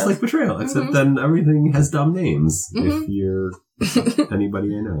 So it's just like Betrayal, except then everything has dumb names. If you're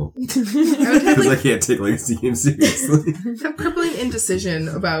anybody I know, because I can't take Legacy games seriously. I'm crippling indecision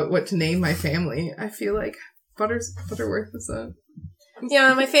about what to name my family. I feel like Butterworth is a...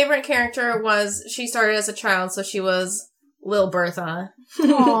 Yeah, my favorite character was, she started as a child, so she was Lil Bertha.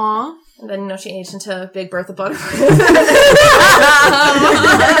 Aww. And then, she aged into Big Bertha Butterworth.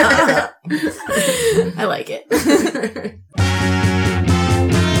 I like it.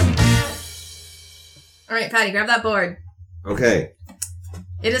 All right, Patty, grab that board. Okay.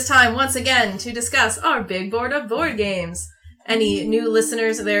 It is time, once again, to discuss our big board of board games. Any new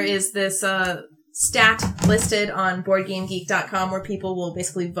listeners, there is this, stat listed on BoardGameGeek.com where people will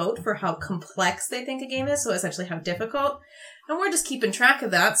basically vote for how complex they think a game is, so essentially how difficult. And we're just keeping track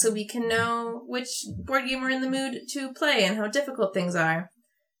of that so we can know which board game we're in the mood to play and how difficult things are.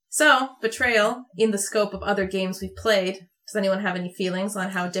 So, Betrayal, in the scope of other games we've played, does anyone have any feelings on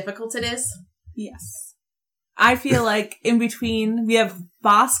how difficult it is? Yes. I feel like in between, we have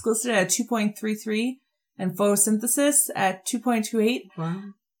Bosk listed at 2.33 and Photosynthesis at 2.28. Wow.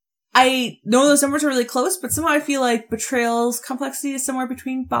 I know those numbers are really close, but somehow I feel like Betrayal's complexity is somewhere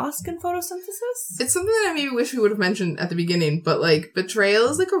between Bosk and Photosynthesis. It's something that I maybe wish we would have mentioned at the beginning, but like Betrayal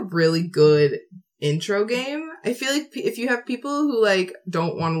is like a really good intro game. I feel like if you have people who, like,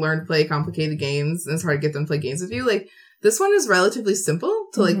 don't want to learn to play complicated games, and it's hard to get them to play games with you, like, this one is relatively simple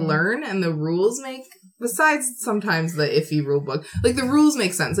to, like, learn, and the rules make, besides sometimes the iffy rule book, like, the rules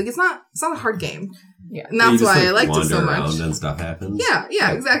make sense. Like, it's not a hard game. Yeah. And that's why I liked it so much. And stuff happens.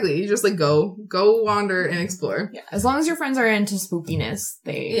 Yeah, exactly. You just, like, go wander and explore. Yeah. As long as your friends are into spookiness,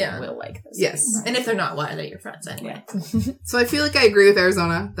 they will like this. Yes. Game. And if they're not, why are they your friends anyway? So I feel like I agree with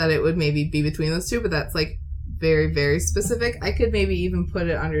Arizona that it would maybe be between those two, but that's, like, very, very specific. I could maybe even put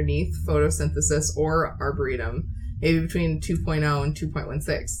it underneath photosynthesis or arboretum. Maybe between 2.0 and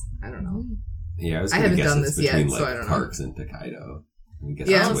 2.16. I don't know. Yeah, I haven't done this yet, between, so I don't know. Parks and Tokaido.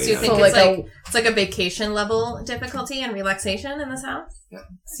 Yeah, so you think it's like a vacation level difficulty and relaxation in this house? Yeah.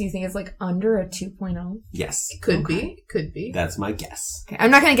 So you think it's like under a 2.0? Yes. Could be. That's my guess. Okay. I'm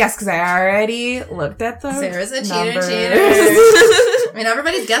not going to guess because I already looked at the Sarah's a cheater. I mean,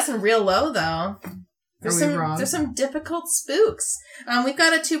 everybody's guessing real low, though. There's some difficult spooks. We've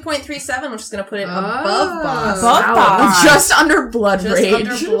got a 2.37, which is going to put it above boss. Above boss. Just under blood rage.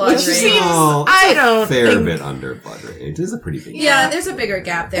 Which seems, I don't fair bit under blood rage. It's a pretty big gap. Yeah, there's a bigger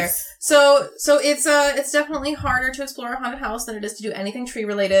gap there. So it's definitely harder to explore a haunted house than it is to do anything tree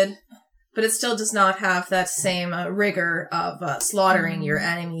related. But it still does not have that same rigor of slaughtering your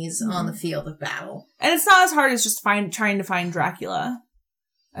enemies on the field of battle. And it's not as hard as just trying to find Dracula.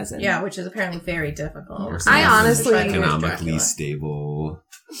 Which is apparently very difficult. I honestly economically stable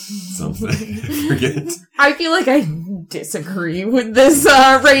something. I forget. I feel like I disagree with this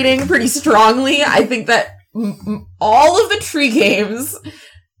rating pretty strongly. I think that all of the tree games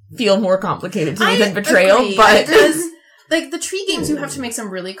feel more complicated to me than Betrayal, agree. but like the tree games, you have to make some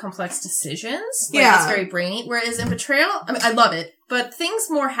really complex decisions. Like, it's very brainy. Whereas in Betrayal, I mean, I love it, but things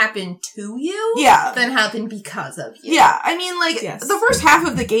more happen to you than happen because of you. Yeah, I mean, like, the first half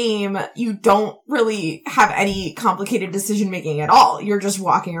of the game, you don't really have any complicated decision-making at all. You're just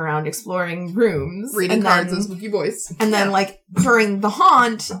walking around exploring rooms. Reading cards and spooky voice. And then, like, during the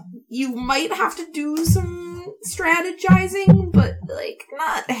haunt, you might have to do some strategizing, but, like,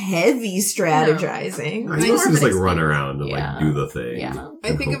 not heavy strategizing. No. I think just, like, run around and, like, do the thing. Yeah.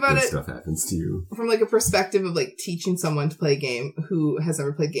 I think about it stuff happens to you. From, like, a perspective of, like, teaching someone to play a game who has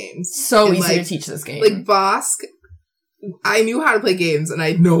never played games. So easy to teach this game. Like, Bosk, I knew how to play games, and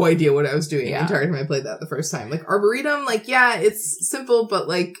I had no idea what I was doing the entire time I played that the first time. Like, Arboretum, like, it's simple, but,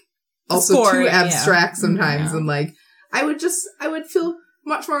 like, also too abstract sometimes, and, like, I would feel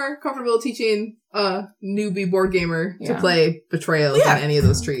much more comfortable teaching a newbie board gamer to play Betrayal than any of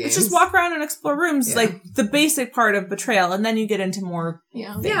those tree games. It's just walk around and explore rooms, like the basic part of Betrayal, and then you get into more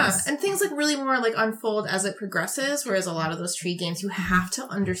things. Yeah, and things like really more like unfold as it progresses, whereas a lot of those tree games, you have to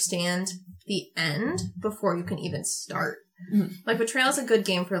understand the end before you can even start. Mm-hmm. Like Betrayal is a good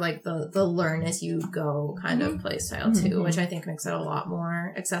game for like the learn as you go kind of play style too, which I think makes it a lot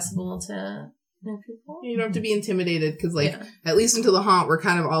more accessible to new people. You don't have to be intimidated because like at least until the haunt, we're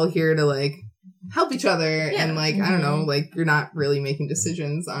kind of all here to like help each other and like I don't know, like you're not really making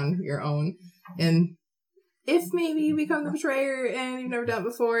decisions on your own. And if maybe you become the betrayer and you've never done it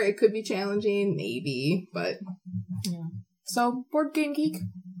before, it could be challenging, maybe, but so Board Game Geek,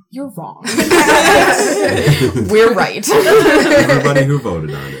 you're wrong. We're right. Everybody who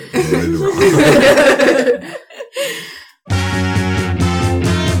voted on it voted wrong.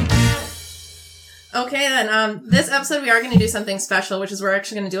 Okay, then, this episode we are going to do something special, which is we're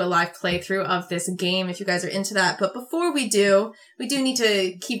actually going to do a live playthrough of this game, if you guys are into that. But before we do need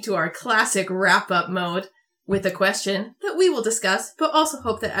to keep to our classic wrap-up mode with a question that we will discuss, but also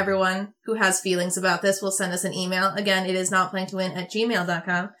hope that everyone who has feelings about this will send us an email. Again, it is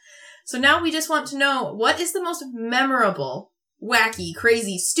notplayingtowin@gmail.com. So now we just want to know, what is the most memorable, wacky,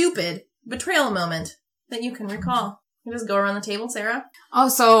 crazy, stupid betrayal moment that you can recall? You just go around the table, Sarah. Oh,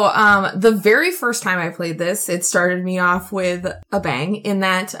 so, the very first time I played this, it started me off with a bang in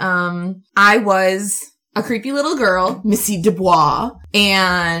that, I was a creepy little girl, Missy Dubois,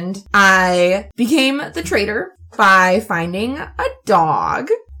 and I became the traitor by finding a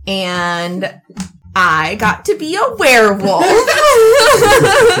dog, and I got to be a werewolf.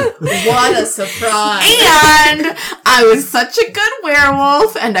 What a surprise. And I was such a good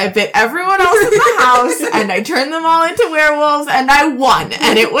werewolf, and I bit everyone else in the house, and I turned them all into werewolves, and I won.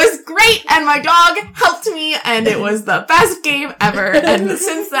 And it was great, and my dog helped me, and it was the best game ever. And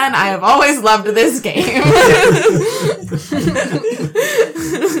since then, I have always loved this game.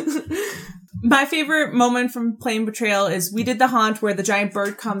 My favorite moment from playing Betrayal is we did the haunt where the giant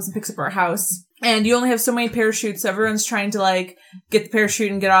bird comes and picks up our house. And you only have so many parachutes, so everyone's trying to, like, get the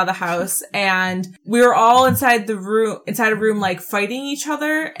parachute and get out of the house. And we were all inside a room, like, fighting each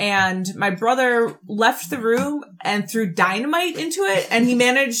other. And my brother left the room and threw dynamite into it. And he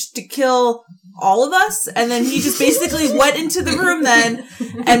managed to kill all of us. And then he just basically went into the room then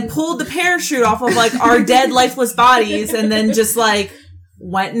and pulled the parachute off of, like, our dead, lifeless bodies. And then just, like,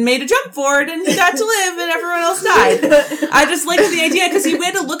 went and made a jump for it. And he got to live and everyone else died. I just liked the idea because we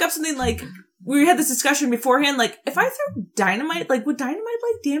had to look up something like... We had this discussion beforehand, like, if I threw dynamite, like, would dynamite,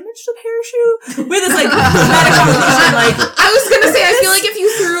 like, damage the parachute? We had this, like, dramatic conversation, like... I was gonna say, I feel like if you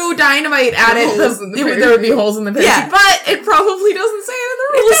threw dynamite at it, there would be holes in the parachute. Yeah. But it probably doesn't say it in the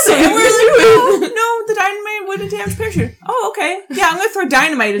rules. And we're like, no, the dynamite wouldn't damage the parachute. Oh, okay. Yeah, I'm gonna throw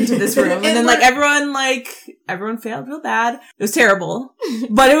dynamite into this room. And then, like, everyone failed real bad. It was terrible.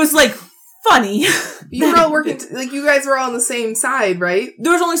 But it was, like... funny. You were all working, you guys were all on the same side, right?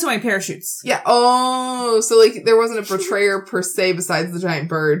 There was only so many parachutes. Yeah. Oh, so, like, there wasn't a betrayer per se besides the giant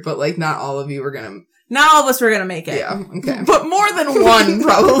bird, but, like, not all of you were gonna... Not all of us were gonna make it. Yeah, okay. But more than one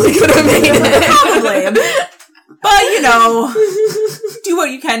probably could have made it. Probably. But, you know, do what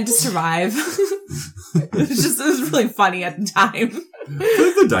you can to survive. It was really funny at the time. I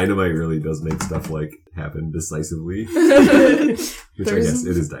think the dynamite really does make stuff, like, happen decisively. Which I guess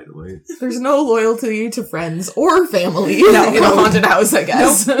it is dynamite. There's no loyalty to friends or family in a haunted house, I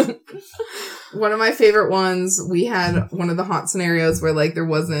guess. Nope. One of my favorite ones, we had one of the haunt scenarios where, like, there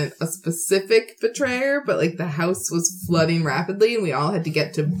wasn't a specific betrayer, but, like, the house was flooding rapidly and we all had to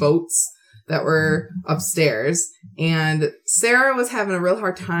get to boats that were upstairs. And Sarah was having a real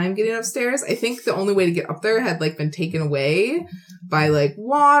hard time getting upstairs. I think the only way to get up there had, like, been taken away by, like,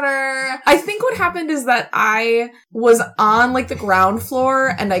 water. I think what happened is that I was on, like, the ground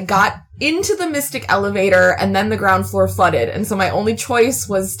floor and I got into the Mystic elevator and then the ground floor flooded. And so my only choice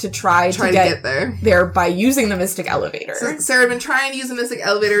was to try to get there by using the Mystic elevator. So Sarah had been trying to use the Mystic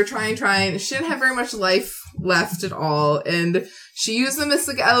elevator, trying. She didn't have very much life left at all. And she used the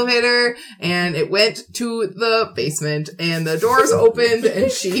Mystic elevator and it went to the basement and the doors opened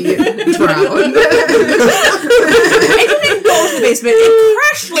and she drowned. It didn't go to the basement. It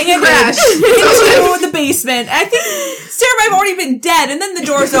crashed into the basement. I think Sarah might have already been dead and then the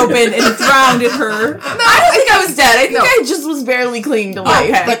doors opened and drowned her. No, I don't think I was dead. I think I just was barely clinging to life.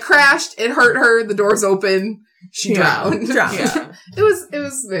 Okay. But crashed, it hurt her, the doors opened. She drowned. Yeah. It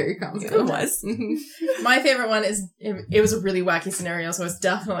was very comical. It was. Mm-hmm. My favorite one is, it was a really wacky scenario, so it's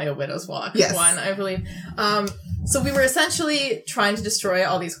definitely a Widow's Walk one, I believe. So we were essentially trying to destroy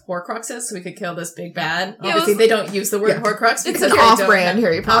all these Horcruxes so we could kill this big bad. Obviously, they don't use the word Horcrux. It's an off-brand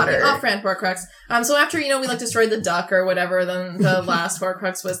Harry Potter. Off-brand Horcrux. So after, we like destroyed the duck or whatever, then the last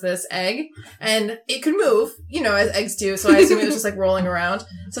Horcrux was this egg. And it could move, as eggs do, so I assume it was just like rolling around.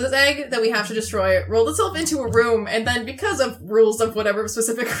 So this egg that we have to destroy rolled itself into a room, and then because of rules of whatever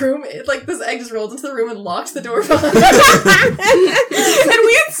specific room, this egg just rolled into the room and locked the door behind us. And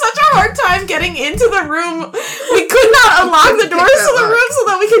we had such a hard time getting into the room. We could not unlock the doors to the room so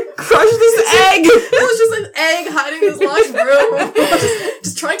that we could crush this egg. It was just an egg hiding in this locked room.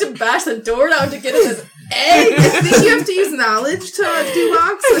 just trying to bash the door down to get in this egg. I think you have to use knowledge to do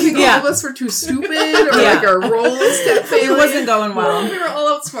locks. I think all of us were too stupid, or like our rolls kept failing. It wasn't going well. We were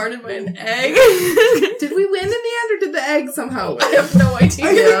all outsmarted by an egg. Did we win in the end, or did the egg somehow win? I have no idea.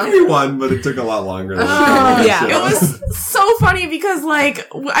 I think we won, but it took a lot longer than It was so funny because,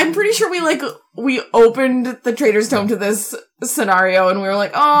 I'm pretty sure we opened the Trader's Tome to this scenario and we were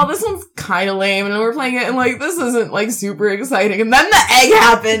like, oh, this one's kind of lame, and then we're playing it and this isn't super exciting, and then the egg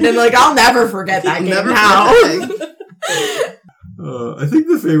happened and I'll never forget that game now. I think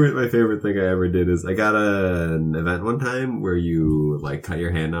my favorite thing I ever did is I got an event one time where you cut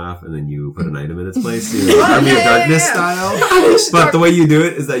your hand off and then you put an item in its place, Army of Darkness style. But the way you do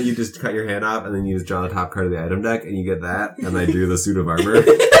it is that you just cut your hand off and then you just draw the top card of the item deck and you get that, and I drew the suit of armor. Nice!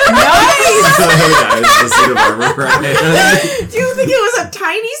 The suit of armor. Right? Do you think it was a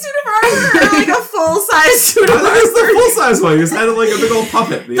tiny suit of armor or a full-size suit of armor? It was the full-size one. It was kind of like a big old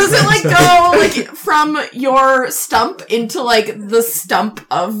puppet. Does it go from your stump into the stump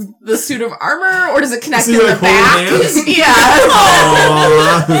of the suit of armor, or does it connect in the back? Yeah.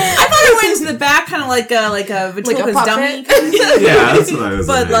 I thought it went into the back, kind of like a Vitulka's dummy. Yeah, that's what I was.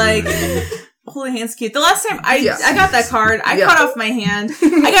 But holy hands cute. The last time I got that card, I cut off my hand.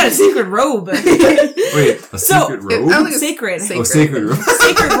 I got a sacred robe. Wait, sacred robe? Sacred. Oh, sacred robe.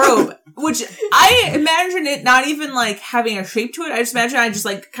 Sacred robe. Which I imagine it not even having a shape to it. I just imagine I just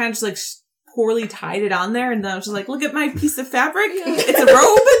poorly tied it on there, and then I was just like, look at my piece of fabric. It's a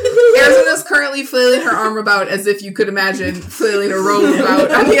robe. Arizona's currently flailing her arm about as if you could imagine flailing a robe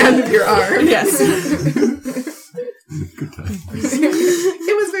about on the end of your arm. Yes. Good time.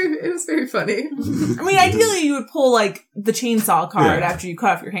 It was very funny. I mean, ideally you would pull, like, the chainsaw card after you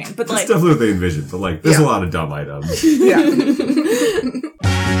cut off your hand, but That's like... definitely what they envisioned, but like, there's a lot of dumb items. Yeah.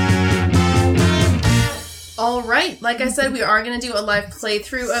 All right, like I said, we are going to do a live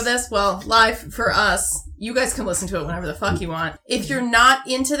playthrough of this. Well, live for us. You guys can listen to it whenever the fuck you want. If you're not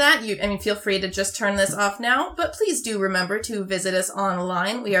into that, feel free to just turn this off now. But please do remember to visit us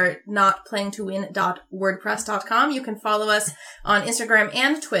online. We are notplayingtowin.wordpress.com. You can follow us on Instagram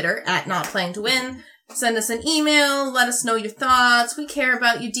and Twitter at notplayingtowin. Send us an email. Let us know your thoughts. We care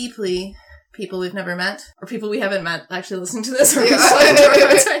about you deeply. People we've never met, or people we haven't met actually listening to this. Either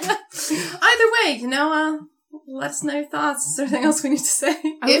way, let us know your thoughts. Is there anything else we need to say?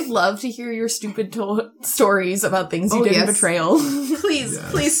 I would love to hear your stupid stories about things you did in Betrayal.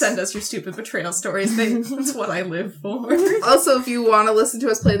 Please send us your stupid Betrayal stories. That's what I live for. Also, if you want to listen to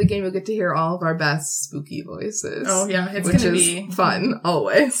us play the game, you'll get to hear all of our best spooky voices. Oh yeah, it's going to be fun,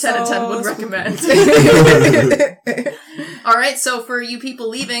 always. 10 out of 10 would recommend. Alright, so for you people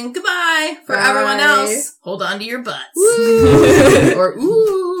leaving, goodbye. For everyone else, hold on to your butts. Woo. Or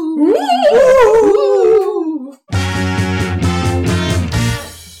ooh. Ooh.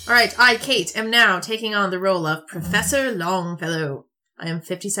 Alright, I, Kate, am now taking on the role of Professor Longfellow. I am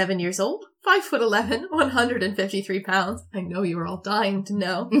 57 years old, 5'11", 153 pounds. I know you are all dying to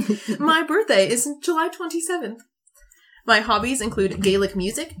know. My birthday is July 27th. My hobbies include Gaelic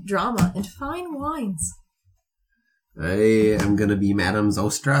music, drama, and fine wines. I am gonna be Madame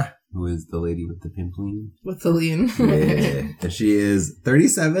Zostra, who is the lady with the pimpline. With the lean. Yeah. And she is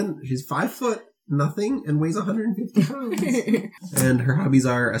 37, she's 5 foot nothing, and weighs 150 pounds. And her hobbies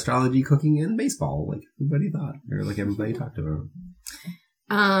are astrology, cooking, and baseball, like everybody thought, or like everybody talked about.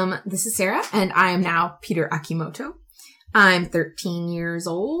 This is Sarah, and I am now Peter Akimoto. I'm 13 years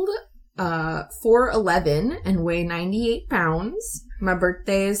old, 4'11", and weigh 98 pounds. My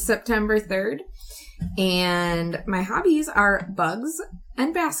birthday is September 3rd. And my hobbies are bugs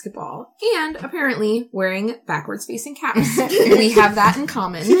and basketball, and apparently wearing backwards facing caps. We have that in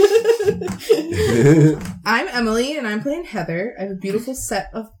common. I'm Emily, and I'm playing Heather. I have a beautiful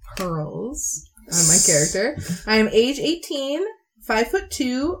set of pearls on my character. I am age 18,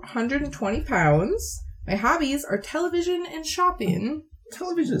 5'2", 120 pounds. My hobbies are television and shopping.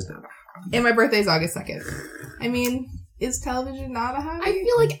 Television is not a hobby. And my birthday is August 2nd. I mean, is television not a hobby? I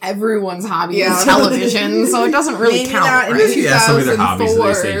feel like everyone's hobby is television, so it doesn't really Maybe count. Not in right? If you ask some of their hobbies,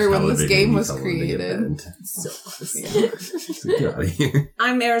 they say 2004 when this television, game you was tell them they get created. banned. So get out of here.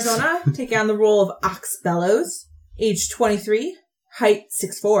 I'm Arizona, taking on the role of Ox Bellows, age 23, height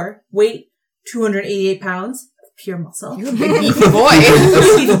 6'4", weight 288 pounds, pure muscle. You're a big beefy boy.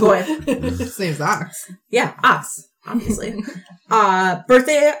 Beefy boy. His name's Ox. Yeah, Ox, obviously.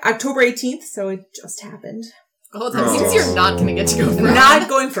 Birthday, October 18th, so it just happened. Oh, that means you're not going to get to go first. Not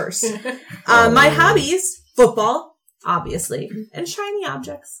going first. My hobbies, football, obviously, and shiny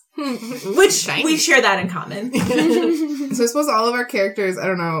objects. Which we share that in common. So I suppose all of our characters, I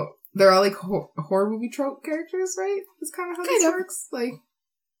don't know, they're all like horror movie trope characters, right? That's kind of how this works. Like,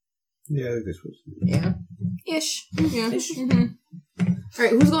 Yeah, I think they're supposed to. yeah. Ish. Yeah. Mm-hmm. All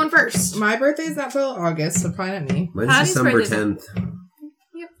right, who's going first? My birthday's not till August, so probably not me. Mine's Patty's December birthday. 10th.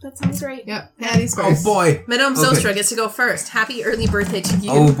 Yep, that sounds right. Yep. Patty's Oh first. boy! Madame Okay. Zostra gets to go first. Happy early birthday to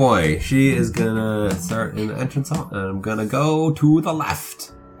you. Oh boy, she is gonna start in the entrance hall, and I'm gonna go to the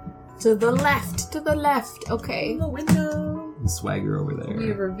left. To the left, okay. The window. Swagger over there. We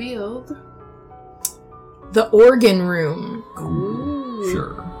have revealed. The organ room.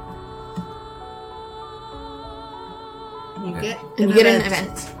 Sure. You get an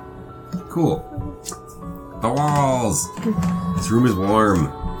event. Cool. The walls. This room is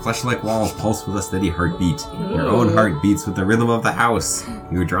warm. Flesh-like walls pulse with a steady heartbeat. Your own heart beats with the rhythm of the house.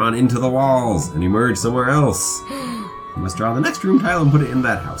 You are drawn into the walls and emerge somewhere else. You must draw the next room tile and put it in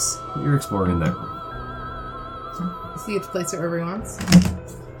that house. You're exploring that room. So you get to place it wherever he wants.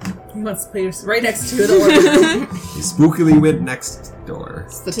 He wants to place right next to the organ room. You spookily went next door.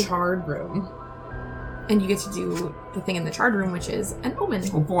 It's the charred room. And you get to do the thing in the charred room, which is an omen.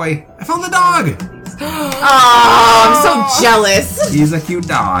 Oh boy, I found the dog! Oh, I'm so jealous. He's a cute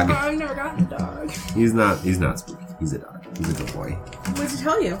dog. I've never gotten a dog. He's not spooky. He's a dog. He's a good boy. What did he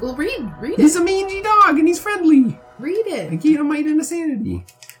tell you? Well, read it. He's a mangy dog and he's friendly. Read it. A Genomite and a sanity.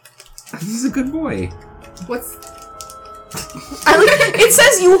 He's a good boy. What's... It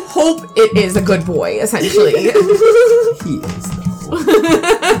says you hope it is a good boy, essentially. He is though.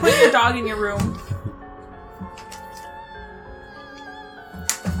 Put your dog in your room.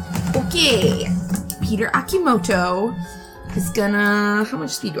 Okay. Peter Akimoto is gonna... How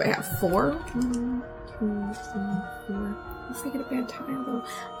much speed do I have? 4? 1, 2, 3, 4. If I get a bad time, though.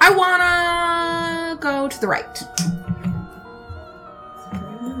 I wanna go to the right.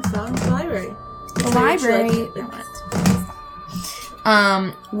 Found the library. The library.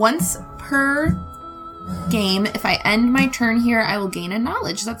 Once per game, if I end my turn here, I will gain a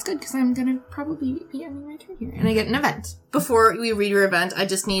knowledge. That's good, because I'm gonna probably be ending my turn here. And I get an event. Before we read your event, I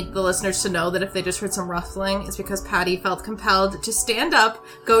just need the listeners to know that if they just heard some ruffling, it's because Patty felt compelled to stand up,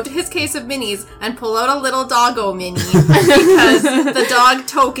 go to his case of minis, and pull out a little doggo mini because the dog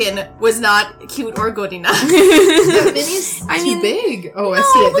token was not cute or good enough. That mini's too big. Oh, I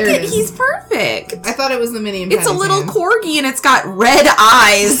see it. There it is. He's perfect. I thought it was the mini in It's a Patty's little hand. corgi and it's got red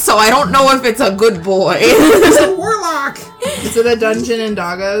eyes, so I don't know if it's a good boy. It's a warlock. Is it a dungeon in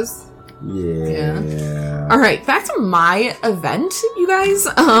doggos? Yeah. Alright, back to my event, you guys.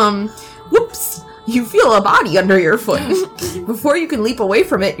 Whoops. You feel a body under your foot. Before you can leap away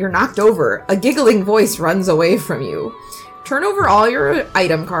from it, you're knocked over. A giggling voice runs away from you. Turn over all your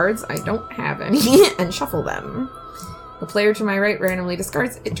item cards, I don't have any, and shuffle them. The player to my right randomly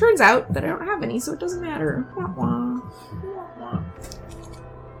discards. It turns out that I don't have any, so it doesn't matter. Wah, wah.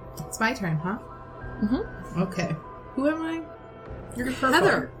 It's my turn, huh? Mm-hmm. Okay. Who am I? You're purple.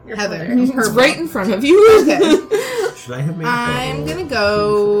 Heather. You're Heather. It's Purple. right in front of you. Okay. Should I have made I'm gonna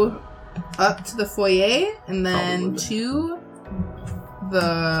go up to the foyer and then to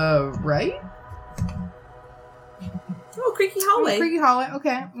the right. Oh, creaky hallway. Creaky hallway.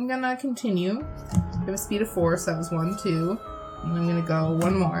 Okay, I'm gonna continue. I have a speed of 4, so that was 1, 2. And I'm gonna go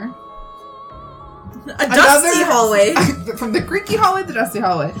one more. A dusty hallway. From the creaky hallway to the dusty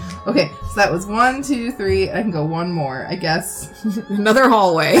hallway. Okay, so that was 1, 2, 3. I can go one more, I guess. Another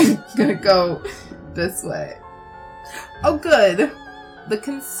hallway. I'm gonna go this way. Oh, good. The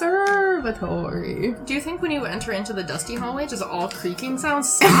conservatory. Do you think when you enter into the dusty hallway, does all creaking sounds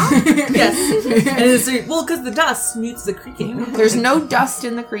stop? Yes. And it's, well, because the dust mutes the creaking. There's no dust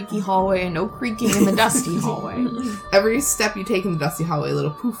in the creaky hallway and no creaking in the dusty hallway. Every step you take in the dusty hallway, a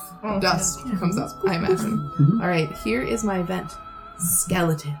little poof, dust comes up, I imagine. Alright, here is my event.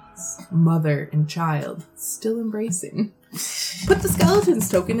 Skeletons. Mother and child. Still embracing. Put the skeletons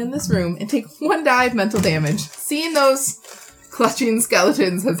token in this room and take 1 die of mental damage. Seeing those clutching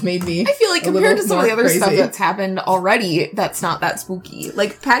skeletons has made me I feel like compared to some of the other stuff crazy. that's happened already, that's not that spooky.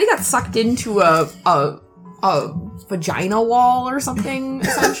 Like, Patty got sucked into a vagina wall or something,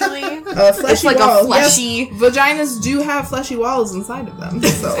 essentially. A fleshy It's like wall. a fleshy... Yes, vaginas do have fleshy walls inside of them.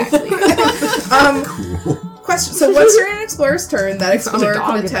 So. Question. So what's your explorer's turn? That explorer dog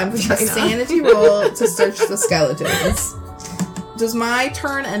can in that attempt a vagina. sanity roll to search the skeletons. Does my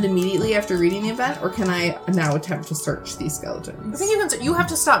turn end immediately after reading the event, or can I now attempt to search these skeletons? I think you have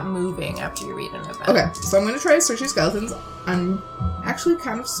to stop moving after you read an event. Okay, so I'm going to try to search these skeletons. I'm actually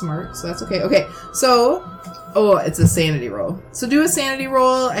kind of smart, so that's okay. Okay, so... Oh, it's a sanity roll. So do a sanity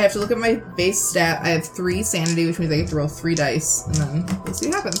roll. I have to look at my base stat. I have 3 sanity, which means I get to roll 3 dice, and then we'll see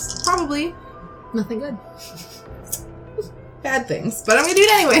what happens. Probably Nothing good. bad things, but I'm going to do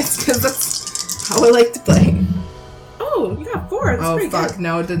it anyways, because that's how I like to play. Oh, you got 4. That's pretty Fuck, good.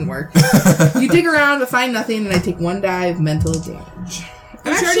 no, it didn't work. You dig around to find nothing, and I take 1 die of mental damage.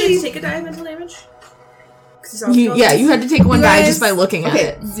 You sure you take a die of mental damage? You had to take 1 You die guys- just by looking at okay,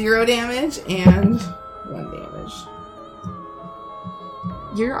 it. 0 damage and 1 damage.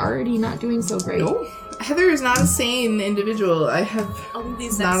 You're already not doing so great. No, Heather is not a sane individual. I have I'll leave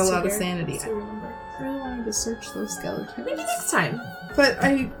these not a next to lot of here, sanity. so remember. I really wanted to search those skeletons, Maybe next time. but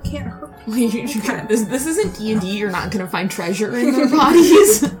I can't hurt. This isn't D&D. You're not going to find treasure in their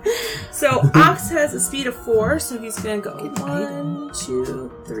bodies. So Ox has a speed of 4, so he's gonna go 1,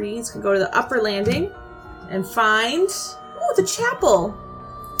 2, 3. He's gonna go to the upper landing and find the chapel.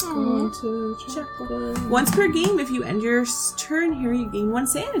 Chapel. Once per game, if you end your turn here, you gain 1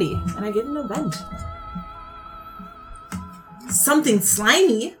 sanity, and I get an event. Something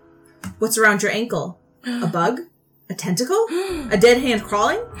slimy. What's around your ankle? A bug? A tentacle? A dead hand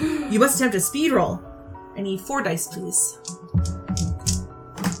crawling? You must attempt a speed roll. I need 4 dice, please.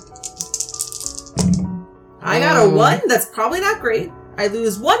 I got a 1. That's probably not great. I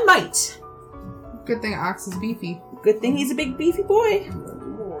lose 1 might. Good thing Ox is beefy. Good thing he's a big beefy boy.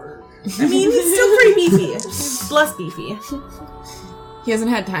 I mean, he's still pretty beefy. He's less beefy. He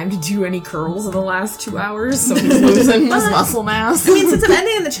hasn't had time to do any curls in the last 2 hours, so he's losing his muscle mass. I mean, since I'm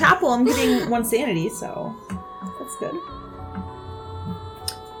ending in the chapel, I'm getting 1 sanity, so that's good.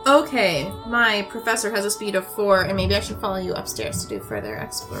 Okay, my professor has a speed of 4, and maybe I should follow you upstairs to do further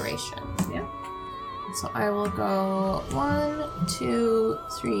exploration. Yeah. So I will go 1, 2,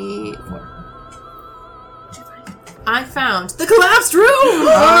 3, 4. I found the collapsed room!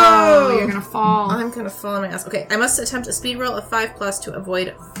 Oh, you're gonna fall. I'm gonna fall on my ass. Okay, I must attempt a speed roll of 5+ to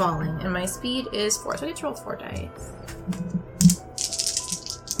avoid falling, and my speed is 4, so I get to roll 4 dice.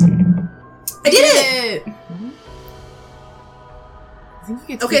 I did it! I think you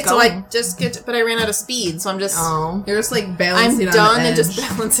get to Okay, keep so going. I just get, but I ran out of speed, so I'm just, You're just like I'm balancing on done the and just edge.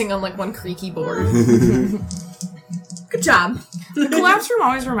 balancing on like one creaky board. Good job. The collapse room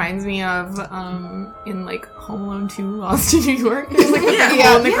always reminds me of, in like Home Alone 2, Lost in New York. There's like a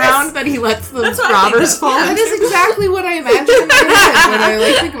hole in the ground that he lets the robbers fall That into. is exactly what I imagine in my head when I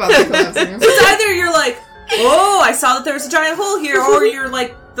like think about the collapse room. It's either you're like, oh, I saw that there was a giant hole here, or you're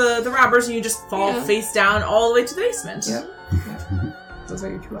like the robbers and you just fall face down all the way to the basement. Yep. Those are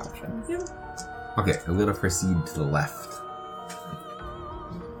your two options. Okay, I'm gonna proceed to the left.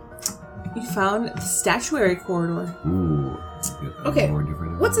 You found the statuary corridor. Ooh. Okay, More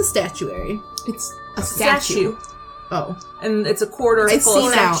different. what's a statuary? It's A statue. Oh, And it's a corridor I full see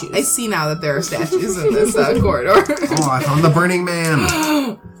of now. statues. I see now that there are statues in this corridor. Oh, I found the burning man!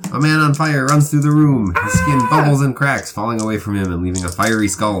 A man on fire runs through the room. His skin bubbles and cracks, falling away from him and leaving a fiery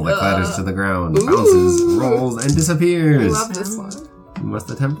skull that clatters to the ground, bounces, rolls, and I disappears. love this one. You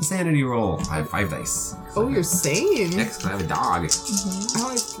must attempt a sanity roll. I have 5 dice. Oh, you're sane. Next, I have a dog. I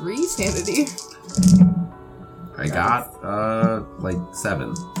only have 3 sanity. I got,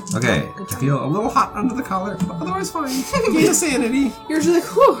 7. Okay, I feel a little hot under the collar, but otherwise fine. Gain a sanity. You're just like,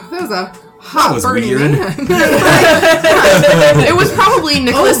 whew, that was a hot was burning weird. man. It was probably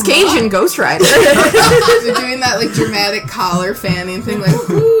Nicolas Cage in Ghost Rider. They're doing that like dramatic collar fanning thing, like,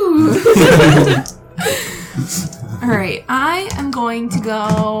 whoo. Alright, I am going to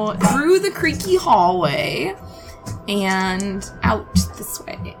go through the creaky hallway and out this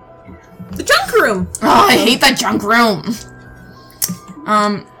way. The junk room. Oh, I hate that junk room.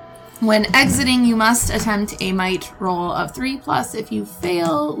 When exiting, you must attempt a might roll of 3+. If you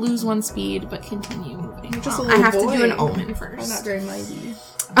fail, lose 1 speed, but continue moving. Just a I little have to boy. do an omen I'm first. not very mighty.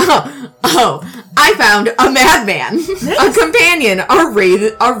 Oh, I found a madman, a companion, a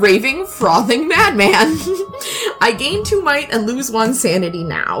raving, frothing madman. I gain 2 might and lose 1 sanity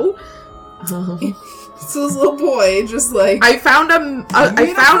now. So this little boy, just like, I found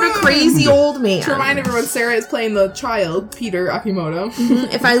a crazy old man. to remind everyone, Sarah is playing the child, Peter Akimoto.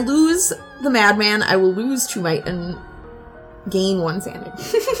 If I lose the madman, I will lose 2 might and gain 1 sanity.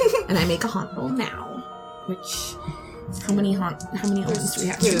 And I make a haunt roll now, which how many haunts do we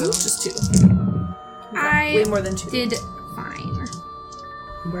have? 2. Just 2. I Way more than 2. did fine.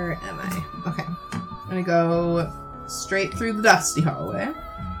 Where am I? Okay. I'm gonna go straight through the dusty hallway.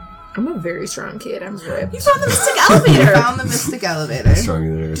 I'm a very strong kid. I'm ripped. You found the mystic elevator. Found the mystic elevator.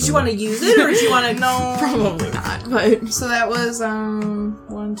 Stronger than Did you want to use it, or did you want to know? Probably not, but So that was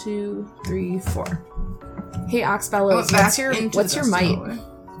 1, 2, 3, 4. hey, Oxbellows, what's your dusty might? hallway.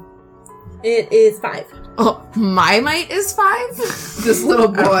 It is 5. Oh, my might is 5. This little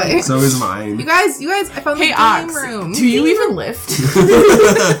boy. So is mine. You guys, I found Hey, the game Ox, room. do you even lift?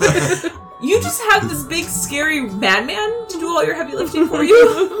 You just have this big, scary madman to do all your heavy lifting for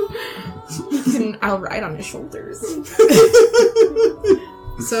you. I'll ride on his shoulders.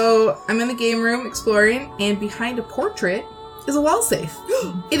 So I'm in the game room exploring, and behind a portrait is a wall safe.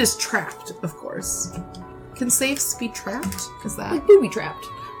 It is trapped, of course. Can safes be trapped? Is that? Like booby trapped.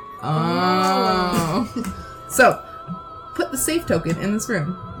 Oh. So, put the safe token in this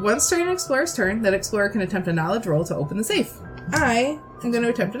room. Once during an explorer's turn, that explorer can attempt a knowledge roll to open the safe. I am going to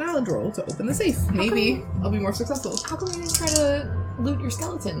attempt a knowledge roll to open the safe. Maybe I'll be more successful. How come you didn't try to loot your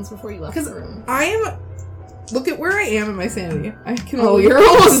skeletons before you left Because the room? I am... Look at where I am in my sanity. I can Oh, only... you're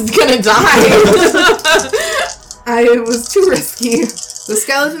almost gonna die. I was too risky. The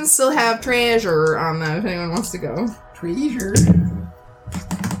skeletons still have treasure on them if anyone wants to go. Treasure.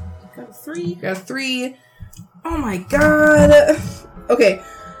 Got a 3. Got a 3. Oh my god. Okay.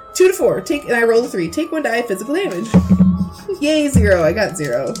 2 to 4. And I rolled a 3. Take 1 die of physical damage. Yay, 0. I got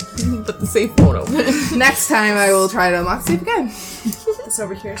 0. But the safe won't open. Next time I will try to unlock the safe again. It's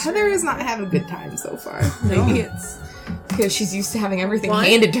over here. Heather is not having a good time so far. Maybe it's because she's used to having everything What?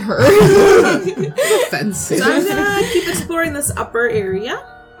 handed to her. Offensive. So I'm gonna keep exploring this upper area.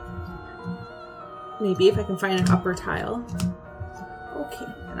 Maybe if I can find an upper tile. Okay.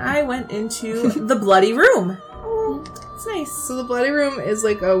 And I went into the bloody room. Oh, it's nice. So the bloody room is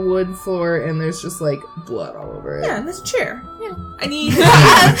like a wood floor and there's just like blood all over it. Yeah, and there's a chair. Yeah. I need...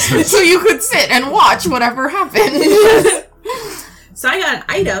 So you could sit and watch whatever happened. So I got an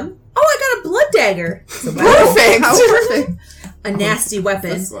item. Oh, I got a blood dagger. Perfect. How perfect. A nasty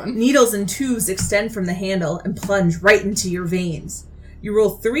weapon. This one. Needles and tubes extend from the handle and plunge right into your veins. You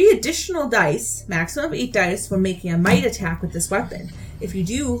roll 3 additional dice, maximum of 8 dice, when making a might attack with this weapon. If you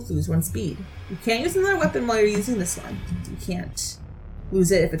do, lose 1 speed. You can't use another weapon while you're using this one. You can't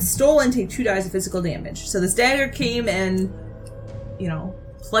lose it. If it's stolen, take 2 dice of physical damage. So this dagger came and,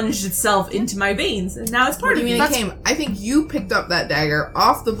 plunged itself into my veins, and now it's part of me. I think you picked up that dagger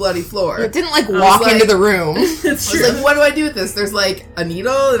off the bloody floor. It didn't walk into the room. It's I true. was like, what do I do with this? There's a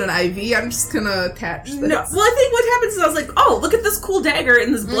needle and an IV. I'm just gonna attach this. No, well, I think what happens is I was like, oh, look at this cool dagger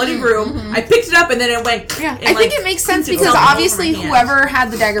in this bloody room. I picked it up and then it went. Yeah, and, I think it makes sense because all over obviously my hand. whoever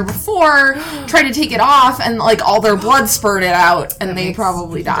had the dagger before tried to take it off and all their blood spurted out and they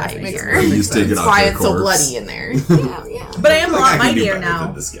probably died here. You just take it That's off why their it's so corpse. bloody in there. Yeah. But I am a lot I can do Oh mightier better now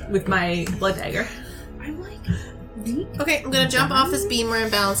than this guy. with my blood dagger. Okay, I'm gonna jump off this beam where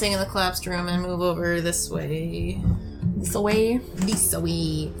I'm balancing in the collapsed room and move over this way. This away. This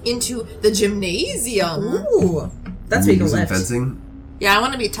way. Into the gymnasium. Ooh, that's where you go Using lift. fencing? Yeah, I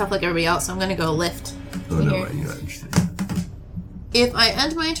want to be tough like everybody else, so I'm gonna go lift. Oh, no, Here. you're not interested. If I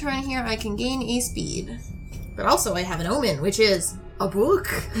end my turn here, I can gain a speed. But also I have an omen, which is a book,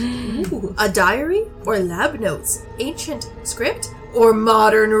 a diary, or lab notes, ancient script, or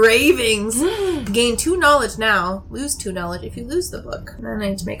modern ravings. Gain 2 knowledge now, lose 2 knowledge if you lose the book. And then I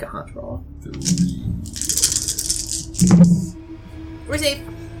need to make a haunt roll. We're safe.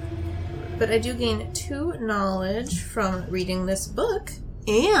 But I do gain 2 knowledge from reading this book,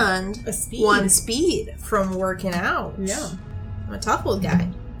 and A speed. 1 speed from working out. Yeah. I'm a tough old guy.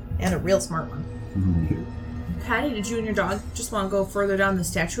 And a real smart one. Patty, did you and your dog just want to go further down the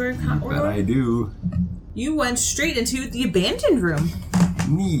statuary Bet corridor? I do. You went straight into the abandoned room.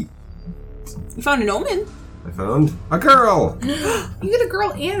 Neat. You found an omen. I found a girl. You get a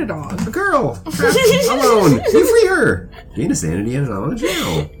girl and a dog. A girl. Trapped alone. You free her. Gain a sanity and a knowledge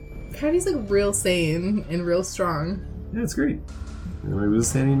now. Patty's real sane and real strong. Yeah, it's great. And I lose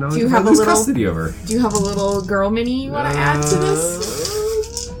sanity and knowledge. Do you if I have a lose little- custody of her. Do you have a little girl mini you want to add to this?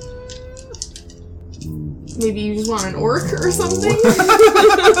 Maybe you just want an orc or something?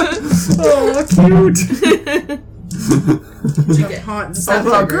 Oh, cute. Haunt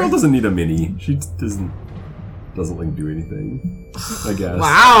A girl doesn't need a mini. She doesn't do anything. I guess.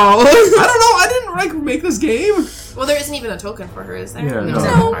 Wow. I don't know. I didn't make this game. Well, there isn't even a token for her, is there? Yeah, no.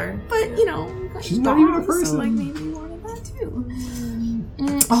 No, but She's not even a person. So maybe you wanted that too.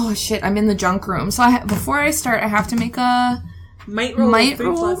 Oh shit! I'm in the junk room. So before I start, I have to make a Might roll might 3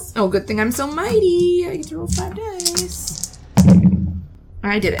 roll. plus. Oh, good thing I'm so mighty. I get to roll 5 dice.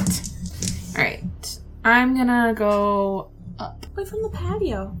 I did it. All right. I'm gonna go up. Away from the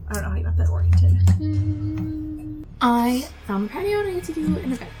patio. I don't know how you got that oriented. I found the patio and I need to do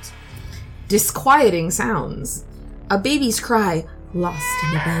an event. Disquieting sounds. A baby's cry, lost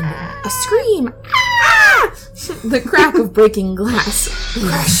and abandoned. A scream. Ah! The crack of breaking glass.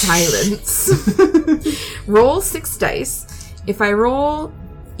 Silence. Roll 6 dice. If I roll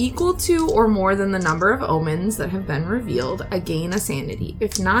equal to or more than the number of omens that have been revealed, I gain a sanity.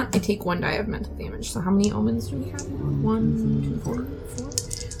 If not, I take 1 die of mental damage. So how many omens do we have? 1, 2, 3,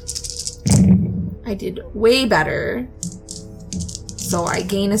 4. I did way better. So I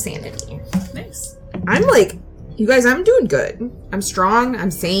gain a sanity. Nice. I'm you guys, I'm doing good. I'm strong. I'm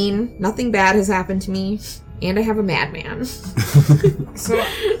sane. Nothing bad has happened to me. And I have a madman. So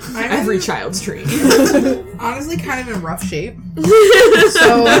I'm Every child's dream. honestly kind of in rough shape.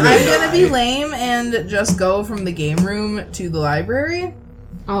 So I'm gonna be lame and just go from the game room to the library.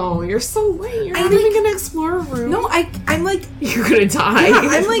 Oh, you're so late. You're not even gonna explore a room. No, I'm You're gonna die.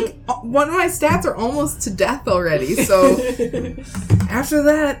 yeah, I'm one of my stats are almost to death already. So after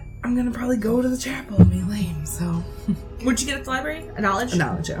that, I'm gonna probably go to the chapel and be lame. So What'd you get at the library? A knowledge? a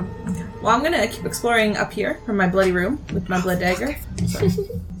knowledge, yeah. Well, I'm gonna keep exploring up here from my bloody room with my blood dagger.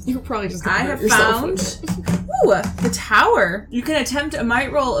 You're probably just I gonna have hurt yourself. found the tower. You can attempt a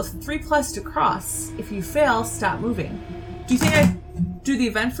might roll of 3+ to cross. If you fail, stop moving. Do you think I do the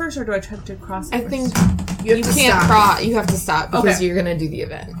event first, or do I try to cross it I first? think You you have to can't stop. cross. You have to stop because Okay. you're gonna do the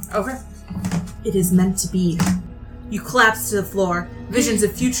event. Okay. It is meant to be. You collapse to the floor, visions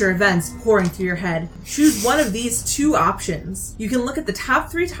of future events pouring through your head. Choose one of these 2 options. You can look at the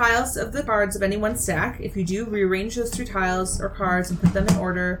top 3 tiles of the cards of any one stack. If you do, rearrange those 3 tiles or cards and put them in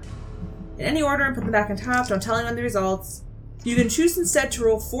any order, and put them back on top. Don't tell anyone the results. You can choose instead to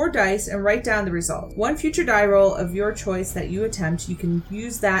roll 4 dice and write down the result. One future die roll of your choice that you attempt, you can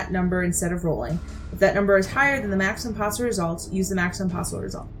use that number instead of rolling. If that number is higher than the maximum possible result, use the maximum possible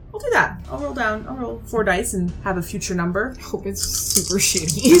result. We'll do that. I'll roll 4 dice and have a future number. I hope it's super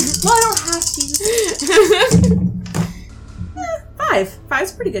shitty. Well, I don't have to. 5.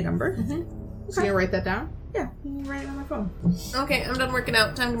 5's a pretty good number. So you gonna write that down? Yeah, you can write it on my phone. Okay, I'm done working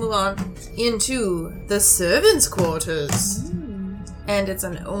out. Time to move on into the servants' quarters. And it's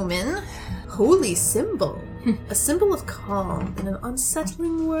an omen. Holy symbol. A symbol of calm in an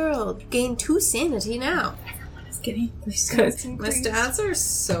unsettling world. Gain 2 sanity now. Getting these guys. My stats are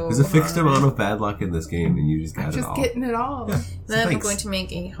so There's a fixed high. amount of bad luck in this game, and you just got it Just all. getting it all. Yeah. Then I'm Thanks. going to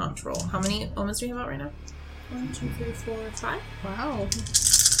make a haunt roll. How many omens do you have out right now? 1, 2, 3, 4, 5. Wow.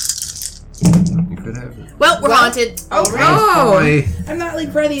 You could have it. Well, we're haunted. Oh, Boy. I'm not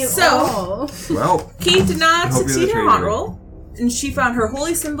like ready at all. Well, Kate did not I hope you're succeed the her haunt traitor. roll, and she found her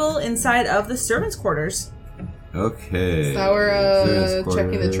holy symbol inside of the servants' quarters. okay. So we're Servants'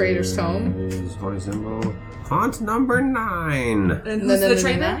 checking the trader's tome. quarters, holy symbol. Haunt number 9. And who's the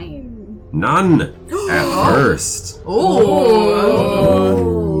traitor? None. At first.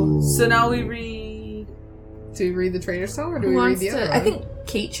 Oh. So now we read. Do we read the trader's tome or do Who we read wants the other to? one? I think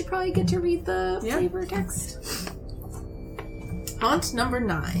Kate should probably get to read the flavor text. Haunt number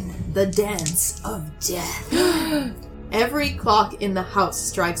 9. The Dance of Death. Every clock in the house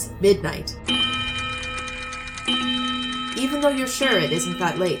strikes midnight. Even though you're sure it isn't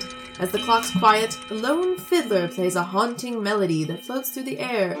that late. As the clock's quiet, a lone fiddler plays a haunting melody that floats through the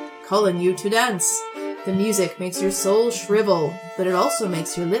air, calling you to dance. The music makes your soul shrivel, but it also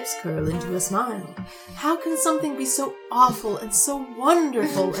makes your lips curl into a smile. How can something be so awful and so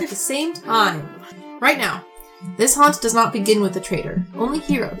wonderful at the same time? Right now, this haunt does not begin with the traitor, only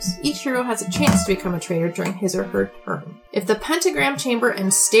heroes. Each hero has a chance to become a traitor during his or her turn. If the pentagram chamber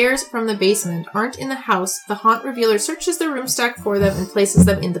and stairs from the basement aren't in the house, the haunt revealer searches the room stack for them and places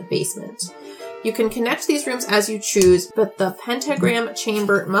them in the basement. You can connect these rooms as you choose, but the pentagram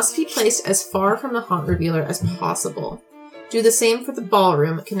chamber must be placed as far from the haunt revealer as possible. Do the same for the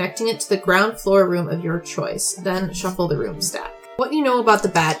ballroom, connecting it to the ground floor room of your choice. Then shuffle the room stack. What you know about the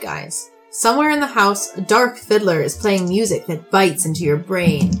bad guys. Somewhere in the house, a dark fiddler is playing music that bites into your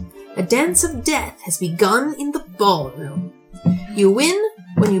brain. A dance of death has begun in the ballroom. You win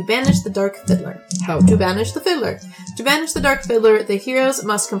when you banish the dark fiddler. How to banish the fiddler? To banish the dark fiddler, the heroes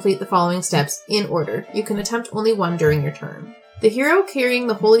must complete the following steps in order. You can attempt only one during your turn. The hero carrying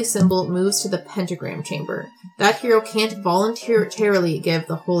the holy symbol moves to the pentagram chamber. That hero can't voluntarily give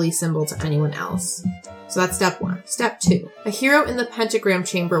the holy symbol to anyone else. So that's step 1. Step 2. A hero in the pentagram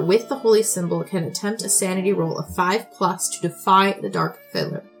chamber with the holy symbol can attempt a sanity roll of 5+ to defy the dark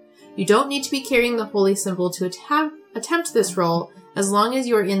fiddler. You don't need to be carrying the holy symbol to attempt this roll as long as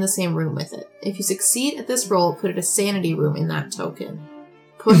you are in the same room with it. If you succeed at this roll, put a sanity room in that token.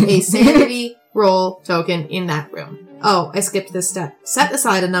 Put a sanity roll token in that room. Oh, I skipped this step. Set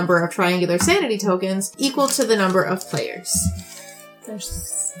aside a number of triangular sanity tokens equal to the number of players.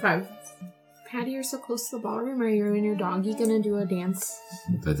 There's 5. Patty, you're so close to the ballroom. Are you and your doggy gonna do a dance?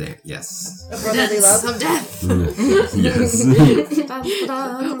 The day. Yes. Dance of death. Yes.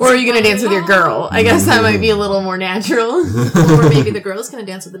 Or are you gonna dance with your girl? I guess that might be a little more natural. Or maybe the girl's gonna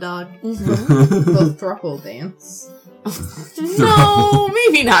dance with the dog. Both thruple dance. No,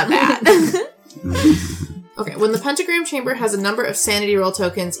 maybe not that. Okay, when the pentagram chamber has a number of sanity roll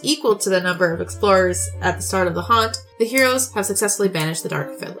tokens equal to the number of explorers at the start of the haunt, the heroes have successfully banished the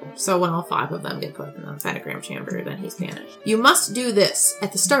dark fiddler. So when all 5 of them get put in the pentagram chamber, then he's banished. You must do this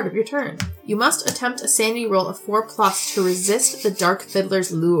at the start of your turn. You must attempt a sanity roll of 4+ to resist the dark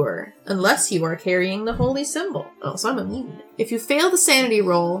fiddler's lure, unless you are carrying the holy symbol. Oh, so I'm immune. If you fail the sanity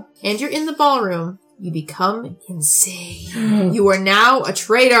roll and you're in the ballroom, you become insane. You are now a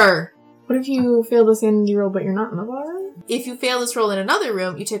traitor. What if you fail the sanity roll but you're not in the ballroom? If you fail this roll in another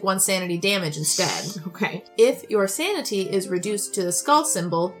room, you take 1 sanity damage instead. Okay. If your sanity is reduced to the skull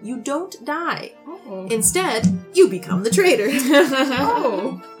symbol, you don't die. Instead, you become the traitor.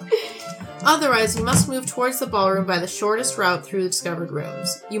 Otherwise, you must move towards the ballroom by the shortest route through the discovered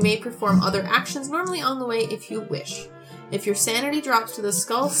rooms. You may perform other actions normally on the way if you wish. If your sanity drops to the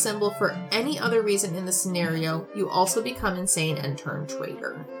skull symbol for any other reason in the scenario, you also become insane and turn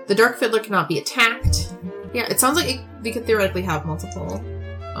traitor. The dark fiddler cannot be attacked. Yeah, it sounds like we could theoretically have multiple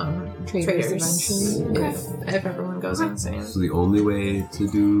traitors eventually. if everyone goes insane. So the only way to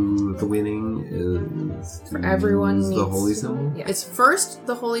do the winning is to For everyone use the needs holy to- symbol? Yeah. It's first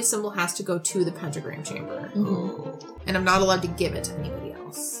the holy symbol has to go to the pentagram chamber, Oh, and I'm not allowed to give it to anybody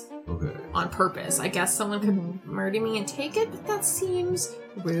else. okay. On purpose. I guess someone could murder me and take it, but that seems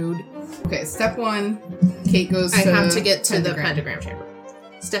rude. Okay, step 1. Kate goes I to have to get to the pentagram chamber.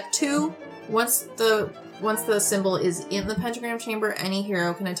 Step 2, once the once the symbol is in the pentagram chamber, any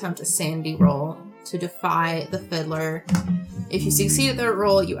hero can attempt a sanity roll to defy the fiddler. If you succeed at the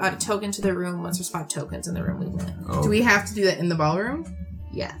roll, you add a token to the room. Once there's 5 tokens in the room, we win. Oh. Do we have to do that in the ballroom?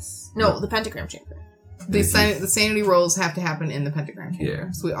 Yes. No, the pentagram chamber. The sanity rolls have to happen in the pentagram chamber.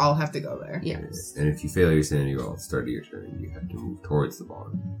 Yeah. So we all have to go there. Yes. And if you fail your sanity roll at the start of your turn, you have to move towards the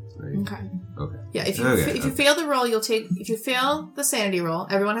ballroom. Right? Okay. Okay. Yeah, if you fail the roll, if you fail the sanity roll,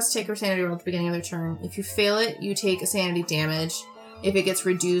 everyone has to take a sanity roll at the beginning of their turn. If you fail it, you take a sanity damage. If it gets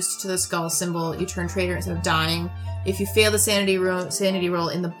reduced to the skull symbol, you turn traitor instead of dying. If you fail the sanity roll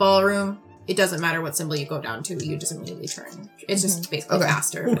in the ballroom, it doesn't matter what symbol you go down to, you just immediately turn. It's just basically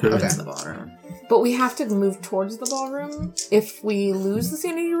faster in the ballroom. But we have to move towards the ballroom if we lose the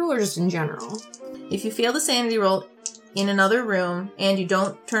sanity roll, or just in general? If you fail the sanity roll in another room and you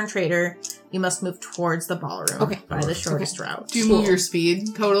don't turn traitor, you must move towards the ballroom by the shortest route. Do you move your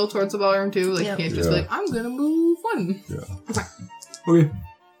speed total towards the ballroom too? Like, Yep. you can't just be like, I'm gonna move 1. Yeah. Okay.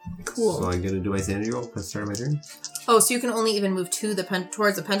 Cool. So I'm gonna do my sanity roll at the start of my turn. Oh, so you can only even move to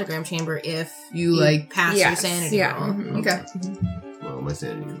towards the pentagram chamber if You, like, pass your sanity roll. Okay. Well, my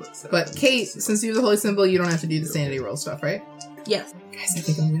sanity is like 7. But Kate, since you have the holy symbol, you don't have to do the sanity roll stuff, right? Yes. Guys, I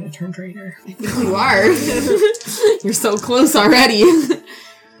think I'm gonna turn traitor. I think you are. You're so close already.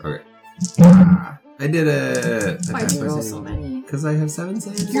 Okay. I did it. Why do you roll so many? Because I have 7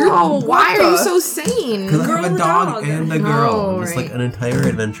 sanity. Why are you so sane? Because I have a dog and a girl. Oh, It's right. like an entire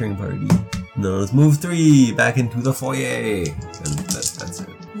adventuring party. No, let's move 3 back into the foyer. And that's it.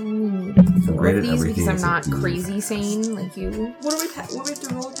 So Great at these everything because I'm except not me. crazy sane like you. What do we have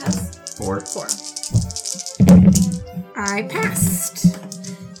to roll test? 4. I passed.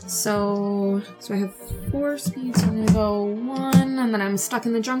 So I have 4 speed, so I'm gonna go 1, and then I'm stuck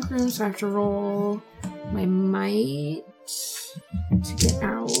in the junk room, so I have to roll my might to get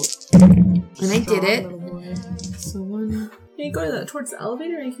out. And I did it. So 1. Can you go towards the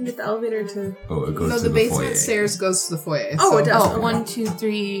elevator, or you can get the elevator to... Oh, it goes No, to the basement foyer. stairs goes to the foyer. Oh, so it does. Oh, 1, 2,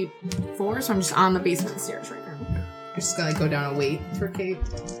 3, 4. So I'm just on the basement stairs right now. You're just gonna go down and wait for Kate.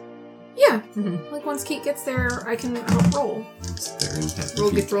 Yeah. Mhm. Like once Kate gets there, I can roll. Staring at We'll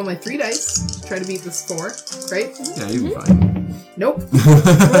the get to roll my 3 dice to try to beat this 4. Right? Yeah, you'll be fine. Nope.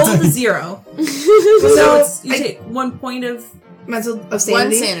 Roll the 0. So you take 1 point of... Mental of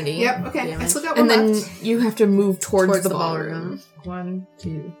sanity. 1 sanity. Yep. Okay. Damage. I still got 1 And then left. you have to move towards Towards the the ballroom. 1,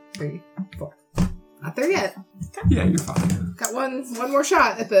 2, 3, 4. Not there yet. Yeah, you're fine. Got one more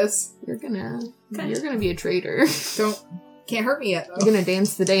shot at this. You're gonna be a traitor. Can't hurt me yet. Though. You're gonna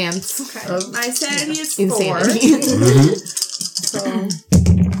dance the dance. My sanity is 4. Insanity. So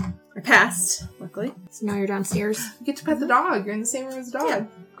I passed, luckily. So now you're downstairs. You get to pet the dog. You're in the same room as the dog. Yeah.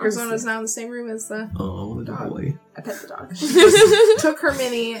 Arizona's now in the same room as the Oh, the Dog. boy. I pet the dog. took her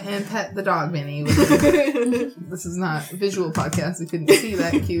mini and pet the dog mini. This is not a visual podcast. We couldn't see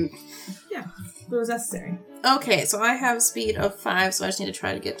that cute. Yeah, it was necessary. Okay, so I have speed of 5, so I just need to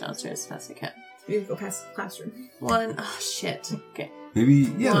try to get downstairs as fast as I can. We can go past the classroom. 1. Oh, shit. Okay.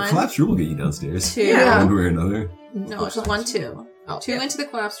 Maybe, yeah, 1, the collapse room will get you downstairs. 2. Yeah. One way or another. No, it's just 1, 2. Oh, 2 into the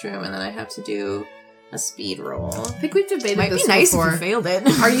collapse room, and then I have to do a speed roll. I think we've debated Might this be nice before. if you failed it.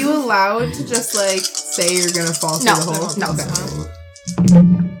 Are you allowed to just like say you're gonna fall through No, the hole? no. Okay. So,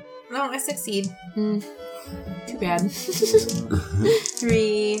 No, I succeed. Too bad.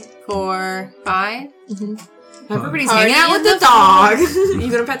 3, 4, 5. Everybody's Party hanging out with in the the dog. You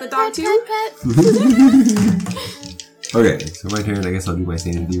gonna pet the dog too? okay, so my turn. I guess I'll do my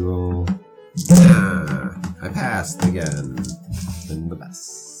sanity roll. I passed again. And the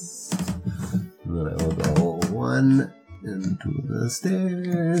best. And then I will go 1 into the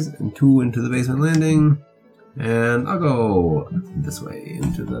stairs and 2 into the basement landing. And I'll go this way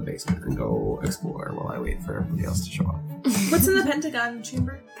into the basement and go explore while I wait for everybody else to show up. What's in the pentagon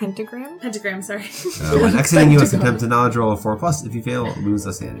chamber? Pentagram? Pentagram, sorry. When exiting, you must attempt a knowledge roll of 4+. If you fail, lose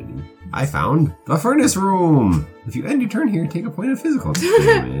a sanity. I found the furnace room. If you end your turn here, take a point of physical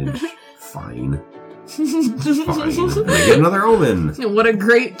damage. Fine. Fine. And I get another omen. What a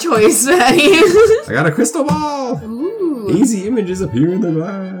great choice, Maddie. I got a crystal ball. Ooh. Easy images appear in the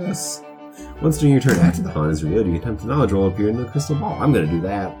glass. Once during your turn after the haunt is revealed, you attempt a knowledge roll appear in the crystal ball. I'm gonna do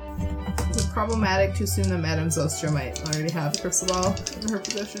that. Is it problematic to assume that Madame Zostra might already have a crystal ball in her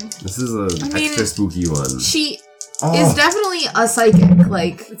possession? This is an I mean, extra spooky one. She Oh, is definitely a psychic.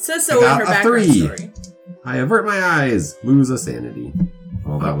 Like, It says I so in got her a background 3. story. I avert my eyes, lose a sanity.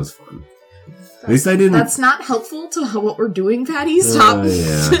 Well, that was fun. At least I didn't. that's not helpful to what we're doing, Patty. Stop.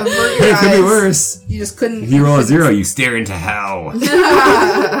 Yeah. Avert Hey, your it could be eyes. worse. You just couldn't. If you roll a 0, you stare into hell.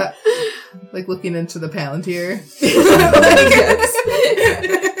 Like looking into the Palantir.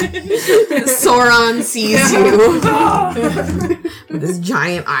 Sauron sees you with his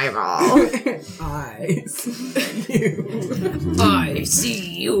giant eyeball. I see you. I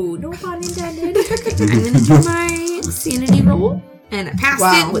see you. No pun intended. I'm gonna do my sanity roll, and I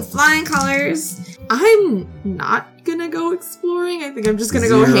passed it with flying colors. I'm not gonna go exploring. I think I'm just gonna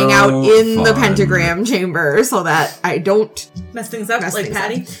go hang out in the pentagram chamber so that I don't Mess things up like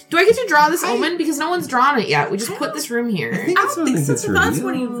Patty. Do I get to draw this omen? Because no one's drawn it yet. We just put this room here. I don't think so. That's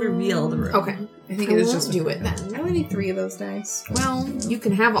when you reveal the room. Okay. I think it is just do it then. I only need 3 of those dice. Well, you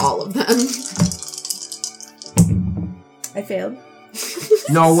can have all of them. I failed.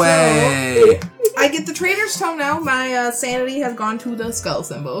 No way! I get the Trader's Tome now. My sanity has gone to the skull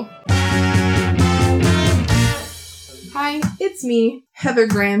symbol. Hi, it's me, Heather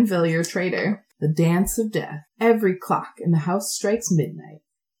Granville, your trader. The dance of death. Every clock in the house strikes midnight,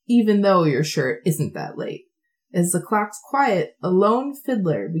 even though you're sure it isn't that late. As the clock's quiet, a lone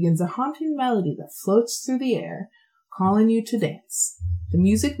fiddler begins a haunting melody that floats through the air, calling you to dance. The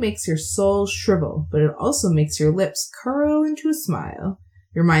music makes your soul shrivel, but it also makes your lips curl into a smile.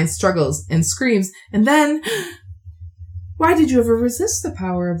 Your mind struggles and screams, and then... Why did you ever resist the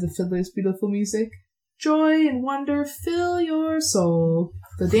power of the fiddler's beautiful music? Joy and wonder fill your soul.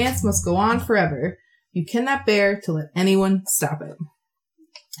 The dance must go on forever. You cannot bear to let anyone stop it.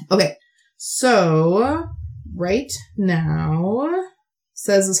 Okay, so right now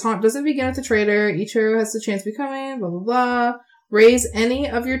says this haunt doesn't begin with the trader. Each hero has the chance of becoming, blah, blah, blah. Raise any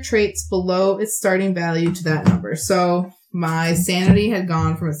of your traits below its starting value to that number. So my sanity had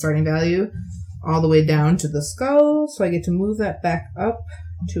gone from its starting value all the way down to the skull. So I get to move that back up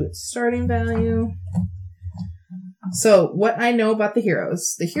to its starting value. So, what I know about the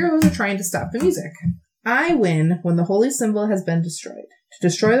heroes. The heroes are trying to stop the music. I win when the holy symbol has been destroyed. To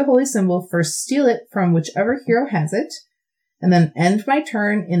destroy the holy symbol, first steal it from whichever hero has it, and then end my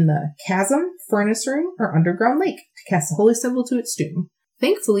turn in the chasm, furnace room, or underground lake to cast the holy symbol to its doom.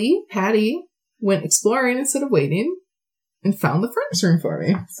 Thankfully, Patty went exploring instead of waiting and found the furnace room for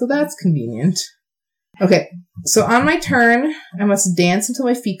me. So that's convenient. Okay, so on my turn, I must dance until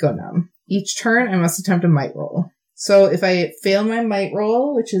my feet go numb. Each turn, I must attempt a might roll. So if I fail my might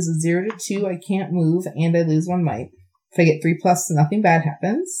roll, which is a 0 to 2, I can't move, and I lose 1 might. If I get 3+, nothing bad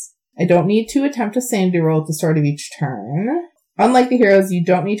happens. I don't need to attempt a sanity roll at the start of each turn. Unlike the heroes, you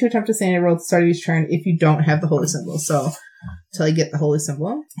don't need to attempt a sanity roll at the start of each turn if you don't have the holy symbol. So, until I get the holy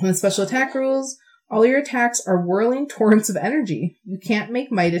symbol. And the special attack rules, all your attacks are whirling torrents of energy. You can't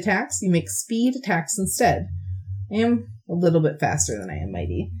make might attacks, you make speed attacks instead. I am a little bit faster than I am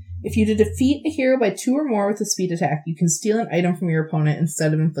mighty. If you defeat a hero by 2 or more with a speed attack, you can steal an item from your opponent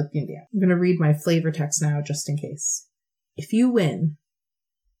instead of inflicting damage. I'm going to read my flavor text now, just in case. If you win,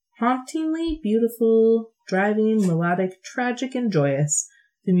 hauntingly beautiful, driving, melodic, tragic, and joyous,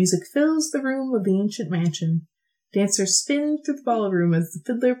 the music fills the room of the ancient mansion. Dancers spin through the ballroom as the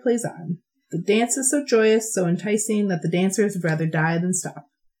fiddler plays on. The dance is so joyous, so enticing, that the dancers would rather die than stop.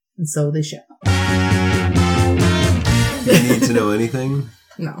 And so they shall. Do you need to know anything?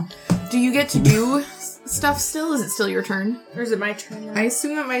 No. Do you get to do stuff still? Is it still your turn? Or is it my turn now? I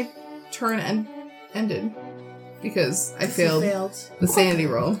assume that my turn ended because I failed the sanity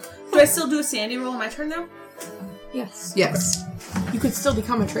roll. Do I still do a sanity roll on my turn now? Yes. Yes. You could still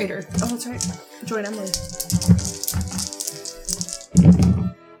become a traitor. Oh, that's right. Join Emily.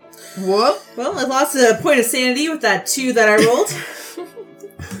 Whoop. Well, I lost a point of sanity with that 2 that I rolled.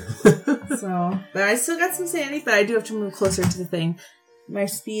 So, but I still got some sanity, but I do have to move closer to the thing. My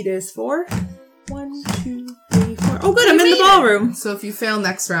speed is 4. 1, 2, 3, 4. Oh, good, I'm in the ballroom. So if you fail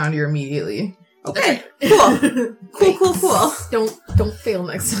next round, you're immediately... Okay, cool. Cool. Don't fail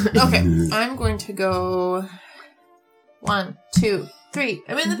next time. Okay, I'm going to go 1, 2, 3.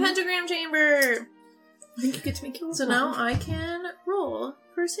 I'm in the pentagram chamber. I think you get to make your So now I can roll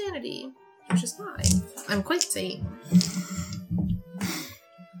for sanity, which is fine. I'm quite sane.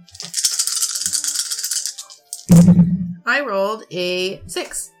 I rolled a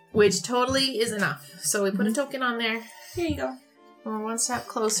 6, which totally is enough. So we put a token on there. Here you go. We're one step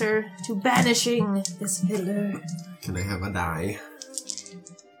closer to banishing this fiddler. Can I have a die?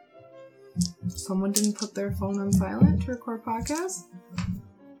 Someone didn't put their phone on silent to record podcast?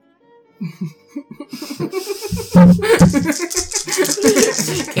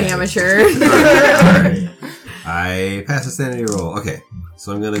 Amateur. I pass a sanity roll. Okay,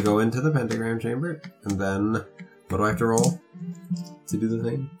 so I'm gonna go into the pentagram chamber, and then what do I have to roll to do the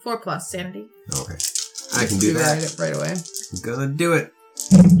thing? 4+ sanity. Okay, I can do that right away. I'm gonna do it.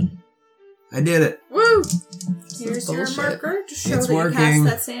 I did it. Woo! Woo! Here's your bullshit. marker to show It's that working. you passed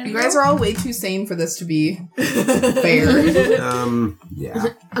that sanity You guys roll. are all way too sane for this to be fair. Yeah.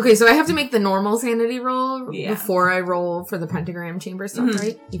 Okay, so I have to make the normal sanity roll Yeah. before I roll for the pentagram chamber stuff, Mhm.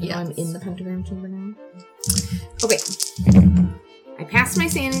 right? Even though I'm in the pentagram chamber now. Okay. I passed my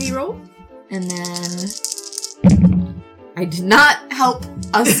sanity roll, and then I did not help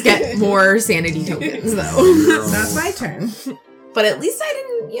us get more sanity tokens, though. Now it's my turn. But at least I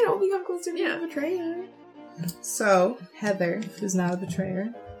didn't, become closer to Yeah. the betrayer. So, Heather, who's not a betrayer,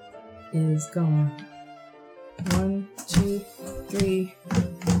 is gone. 1, 2, 3,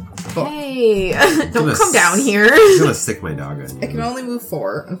 4. Hey, don't Goodness. come down here. I'm gonna stick my dog on you. I can only move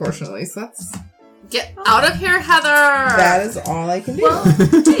 4, unfortunately, so Get out of here, Heather! that is all I can do. Well,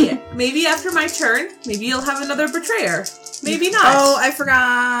 hey, maybe after my turn, maybe you'll have another betrayer. Maybe not. Oh, I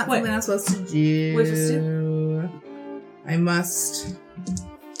forgot What? something I'm supposed to do. What are you supposed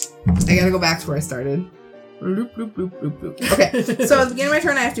I gotta go back to where I started. Bloop, bloop, bloop, bloop, bloop. Okay, so at the beginning of my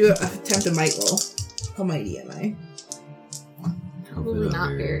turn, I have to attempt a might roll. How mighty am I? Probably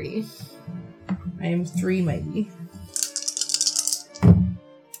not very. I am 3 mighty.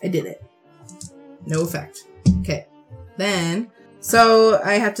 I did it. No effect. Okay. Then, so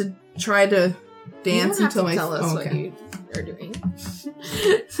I have to try to dance you don't until have to my... tell us oh, what okay. you are doing.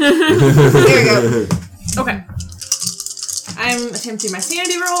 There you go. Okay. I'm attempting my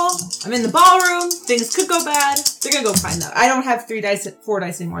sanity roll. I'm in the ballroom. Things could go bad. They're gonna go fine though. I don't have 4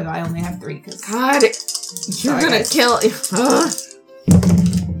 dice anymore though. I only have 3 because God, you're Sorry, gonna guys. kill. Ugh.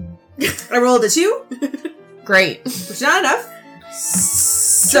 I rolled a 2, Great. which is not enough.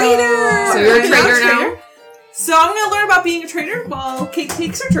 So you're a I'm traitor now? So I'm gonna learn about being a traitor while Kate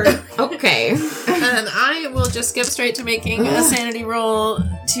takes her turn. Okay. And I will just skip straight to making a sanity roll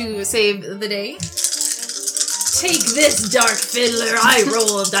to save the day. Take this, Dark Fiddler. I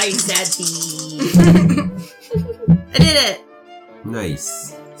roll dice at thee. I did it.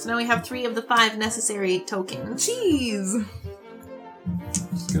 Nice. So now we have 3 of the 5 necessary tokens. Jeez.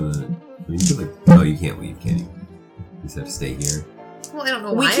 Just gonna. I mean, you could oh, you can't leave, can you? You just have to stay here. Well, I don't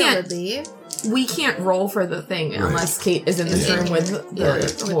know We why can't- it would be. We can't roll for the thing Right. unless Kate is in this Yeah. room with the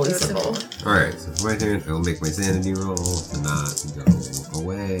with holy the symbol. Alright, so for my turn, I will make my sanity roll to not go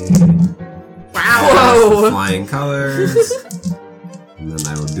away. Wow. Flying colors. And then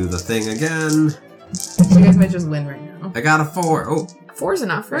I will do the thing again. You guys might just win right now. I got a 4. Oh, 4's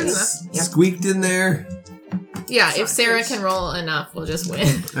enough, right? Enough. Yep. squeaked in there. Yeah, if Sarah can roll enough, we'll just win.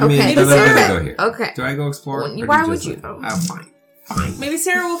 I mean, Okay. then I'm Sarah- gonna go here. Okay. Do I go explore? Well, or do why just would you? Oh, fine. Fine. Maybe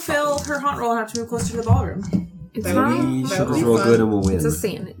Sarah will fail her haunt roll and have to move closer to the ballroom. It's That would not. be- We that should would just be roll fun. good and we'll win. It's a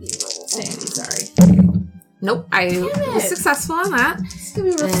sanity roll. Sandy, sorry. Nope, I was successful on that. It's gonna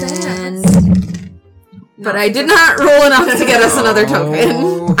be real sad. And but I did not roll enough to get us another Oh.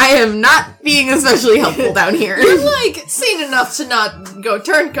 token. I am not being especially helpful down here. You're like sane enough to not go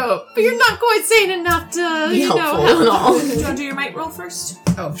turncoat, but you're not quite sane enough to Be helpful help. at all. Do you want to do your might roll first?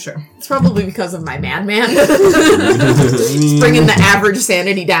 Oh, sure. It's probably because of my madman. Bringing the average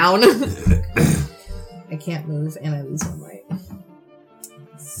sanity down. I can't move and I lose 1 might.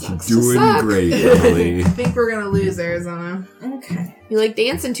 Sucks to Doing suck. great, Emily. I think we're gonna lose Arizona. Okay. You like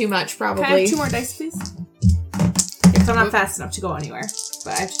dancing too much, Can I probably. have 2 more dice, please? Because I'm not fast enough to go anywhere.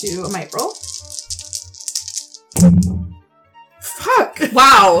 But I have to do a might roll. Fuck!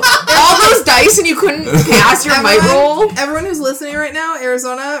 Wow. All those dice and you couldn't pass your might roll? Everyone who's listening right now,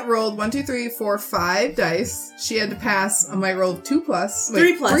 Arizona rolled 1, 2, 3, 4, 5 dice. She had to pass a might roll of 2 plus.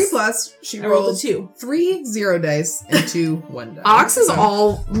 3 plus. 3 plus. She I rolled a rolled 2. 3 0 dice and 2 1 dice. Ox is So-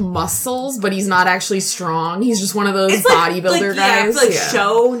 all muscles, but he's not actually strong. He's just one of those It's like, bodybuilder yeah, guys. for like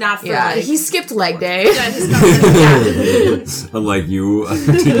show, not for Yeah, like... he skipped leg day. Unlike you, a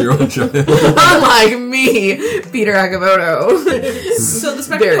 15-year-old child. Unlike me, Peter Agamotto. So this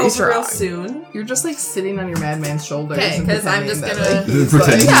might Very be over strong. real soon. You're just like sitting on your madman's shoulders. Okay, and 'cause I'm pretending just that, gonna- like, he's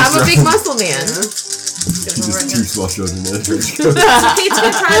Pretending like- Yeah, I'm a big muscle man. Just 2 small children in a church coat. Kate's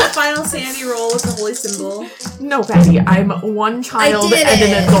gonna try the final sanity roll with the holy symbol. No, Patty, I'm one child did and it.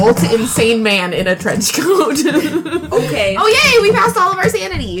 an adult insane man in a trench coat. Okay. Oh, yay, we passed all of our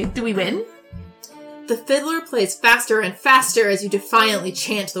sanity. Do we win? The fiddler plays faster and faster as you defiantly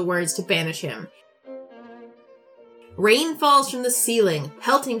chant the words to banish him. Rain falls from the ceiling,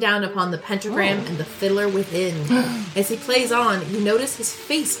 pelting down upon the pentagram and the fiddler within. As he plays on, you notice his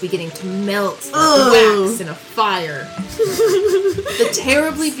face beginning to melt like wax in a fire. The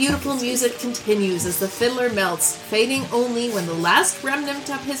terribly beautiful music continues as the fiddler melts, fading only when the last remnant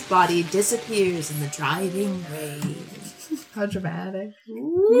of his body disappears in the driving rain. How dramatic.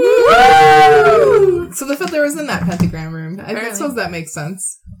 So the fiddler was in that pentagram room. I Apparently. suppose that makes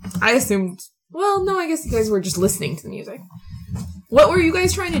sense. I assumed Well, no, I guess you guys were just listening to the music. What were you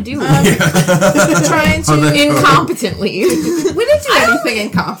guys trying to do? Trying to incompetently. We didn't do anything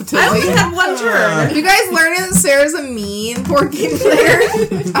incompetently. I only had one turn. You guys learning that Sarah's a mean board game player?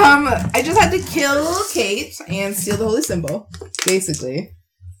 I just had to kill Kate and steal the holy symbol, basically.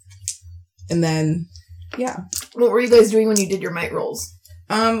 And then, yeah. What were you guys doing when you did your might rolls?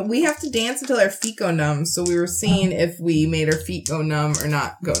 We have to dance until our feet go numb, so we were seeing if we made our feet go numb or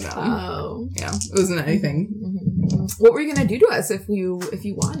not go numb. Oh. Yeah, it wasn't anything. What were you gonna do to us if you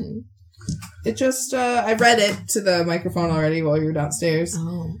won? It just, I read it to the microphone already while you were downstairs.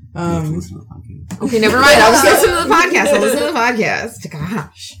 Oh. Okay, never mind. I'll just listen to the podcast.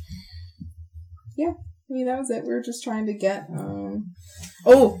 Gosh. Yeah, I mean, that was it. We were just trying to get,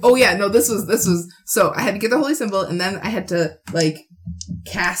 Oh, yeah, no, this was, so I had to get the holy symbol, and then I had to, like,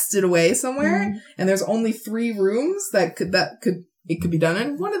 cast it away somewhere, and there's only 3 rooms that could be done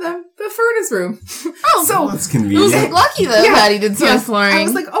in. One of them, the furnace room. Oh, so that's convenient. It was lucky though that he did some exploring. I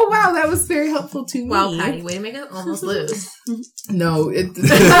was like, oh wow, that was very helpful to me. Wow, Patty, way to make it almost lose. No, it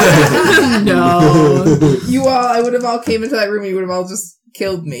no. You all, I would have all came into that room and you would have all just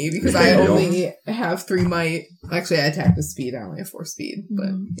killed me because I only have 3 might. Actually, I attacked with speed. I only have 4 speed, but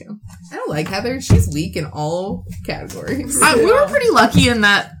you know, I don't like Heather. She's weak in all categories. We were pretty lucky in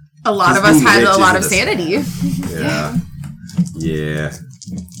that a lot of us had a lot of sanity. Yeah. Yeah.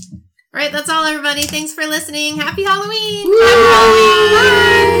 All right, that's all, everybody. Thanks for listening. Happy Halloween. Woo! Happy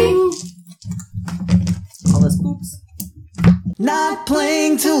Halloween. Bye. All the spoops. Not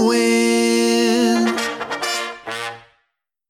playing to win.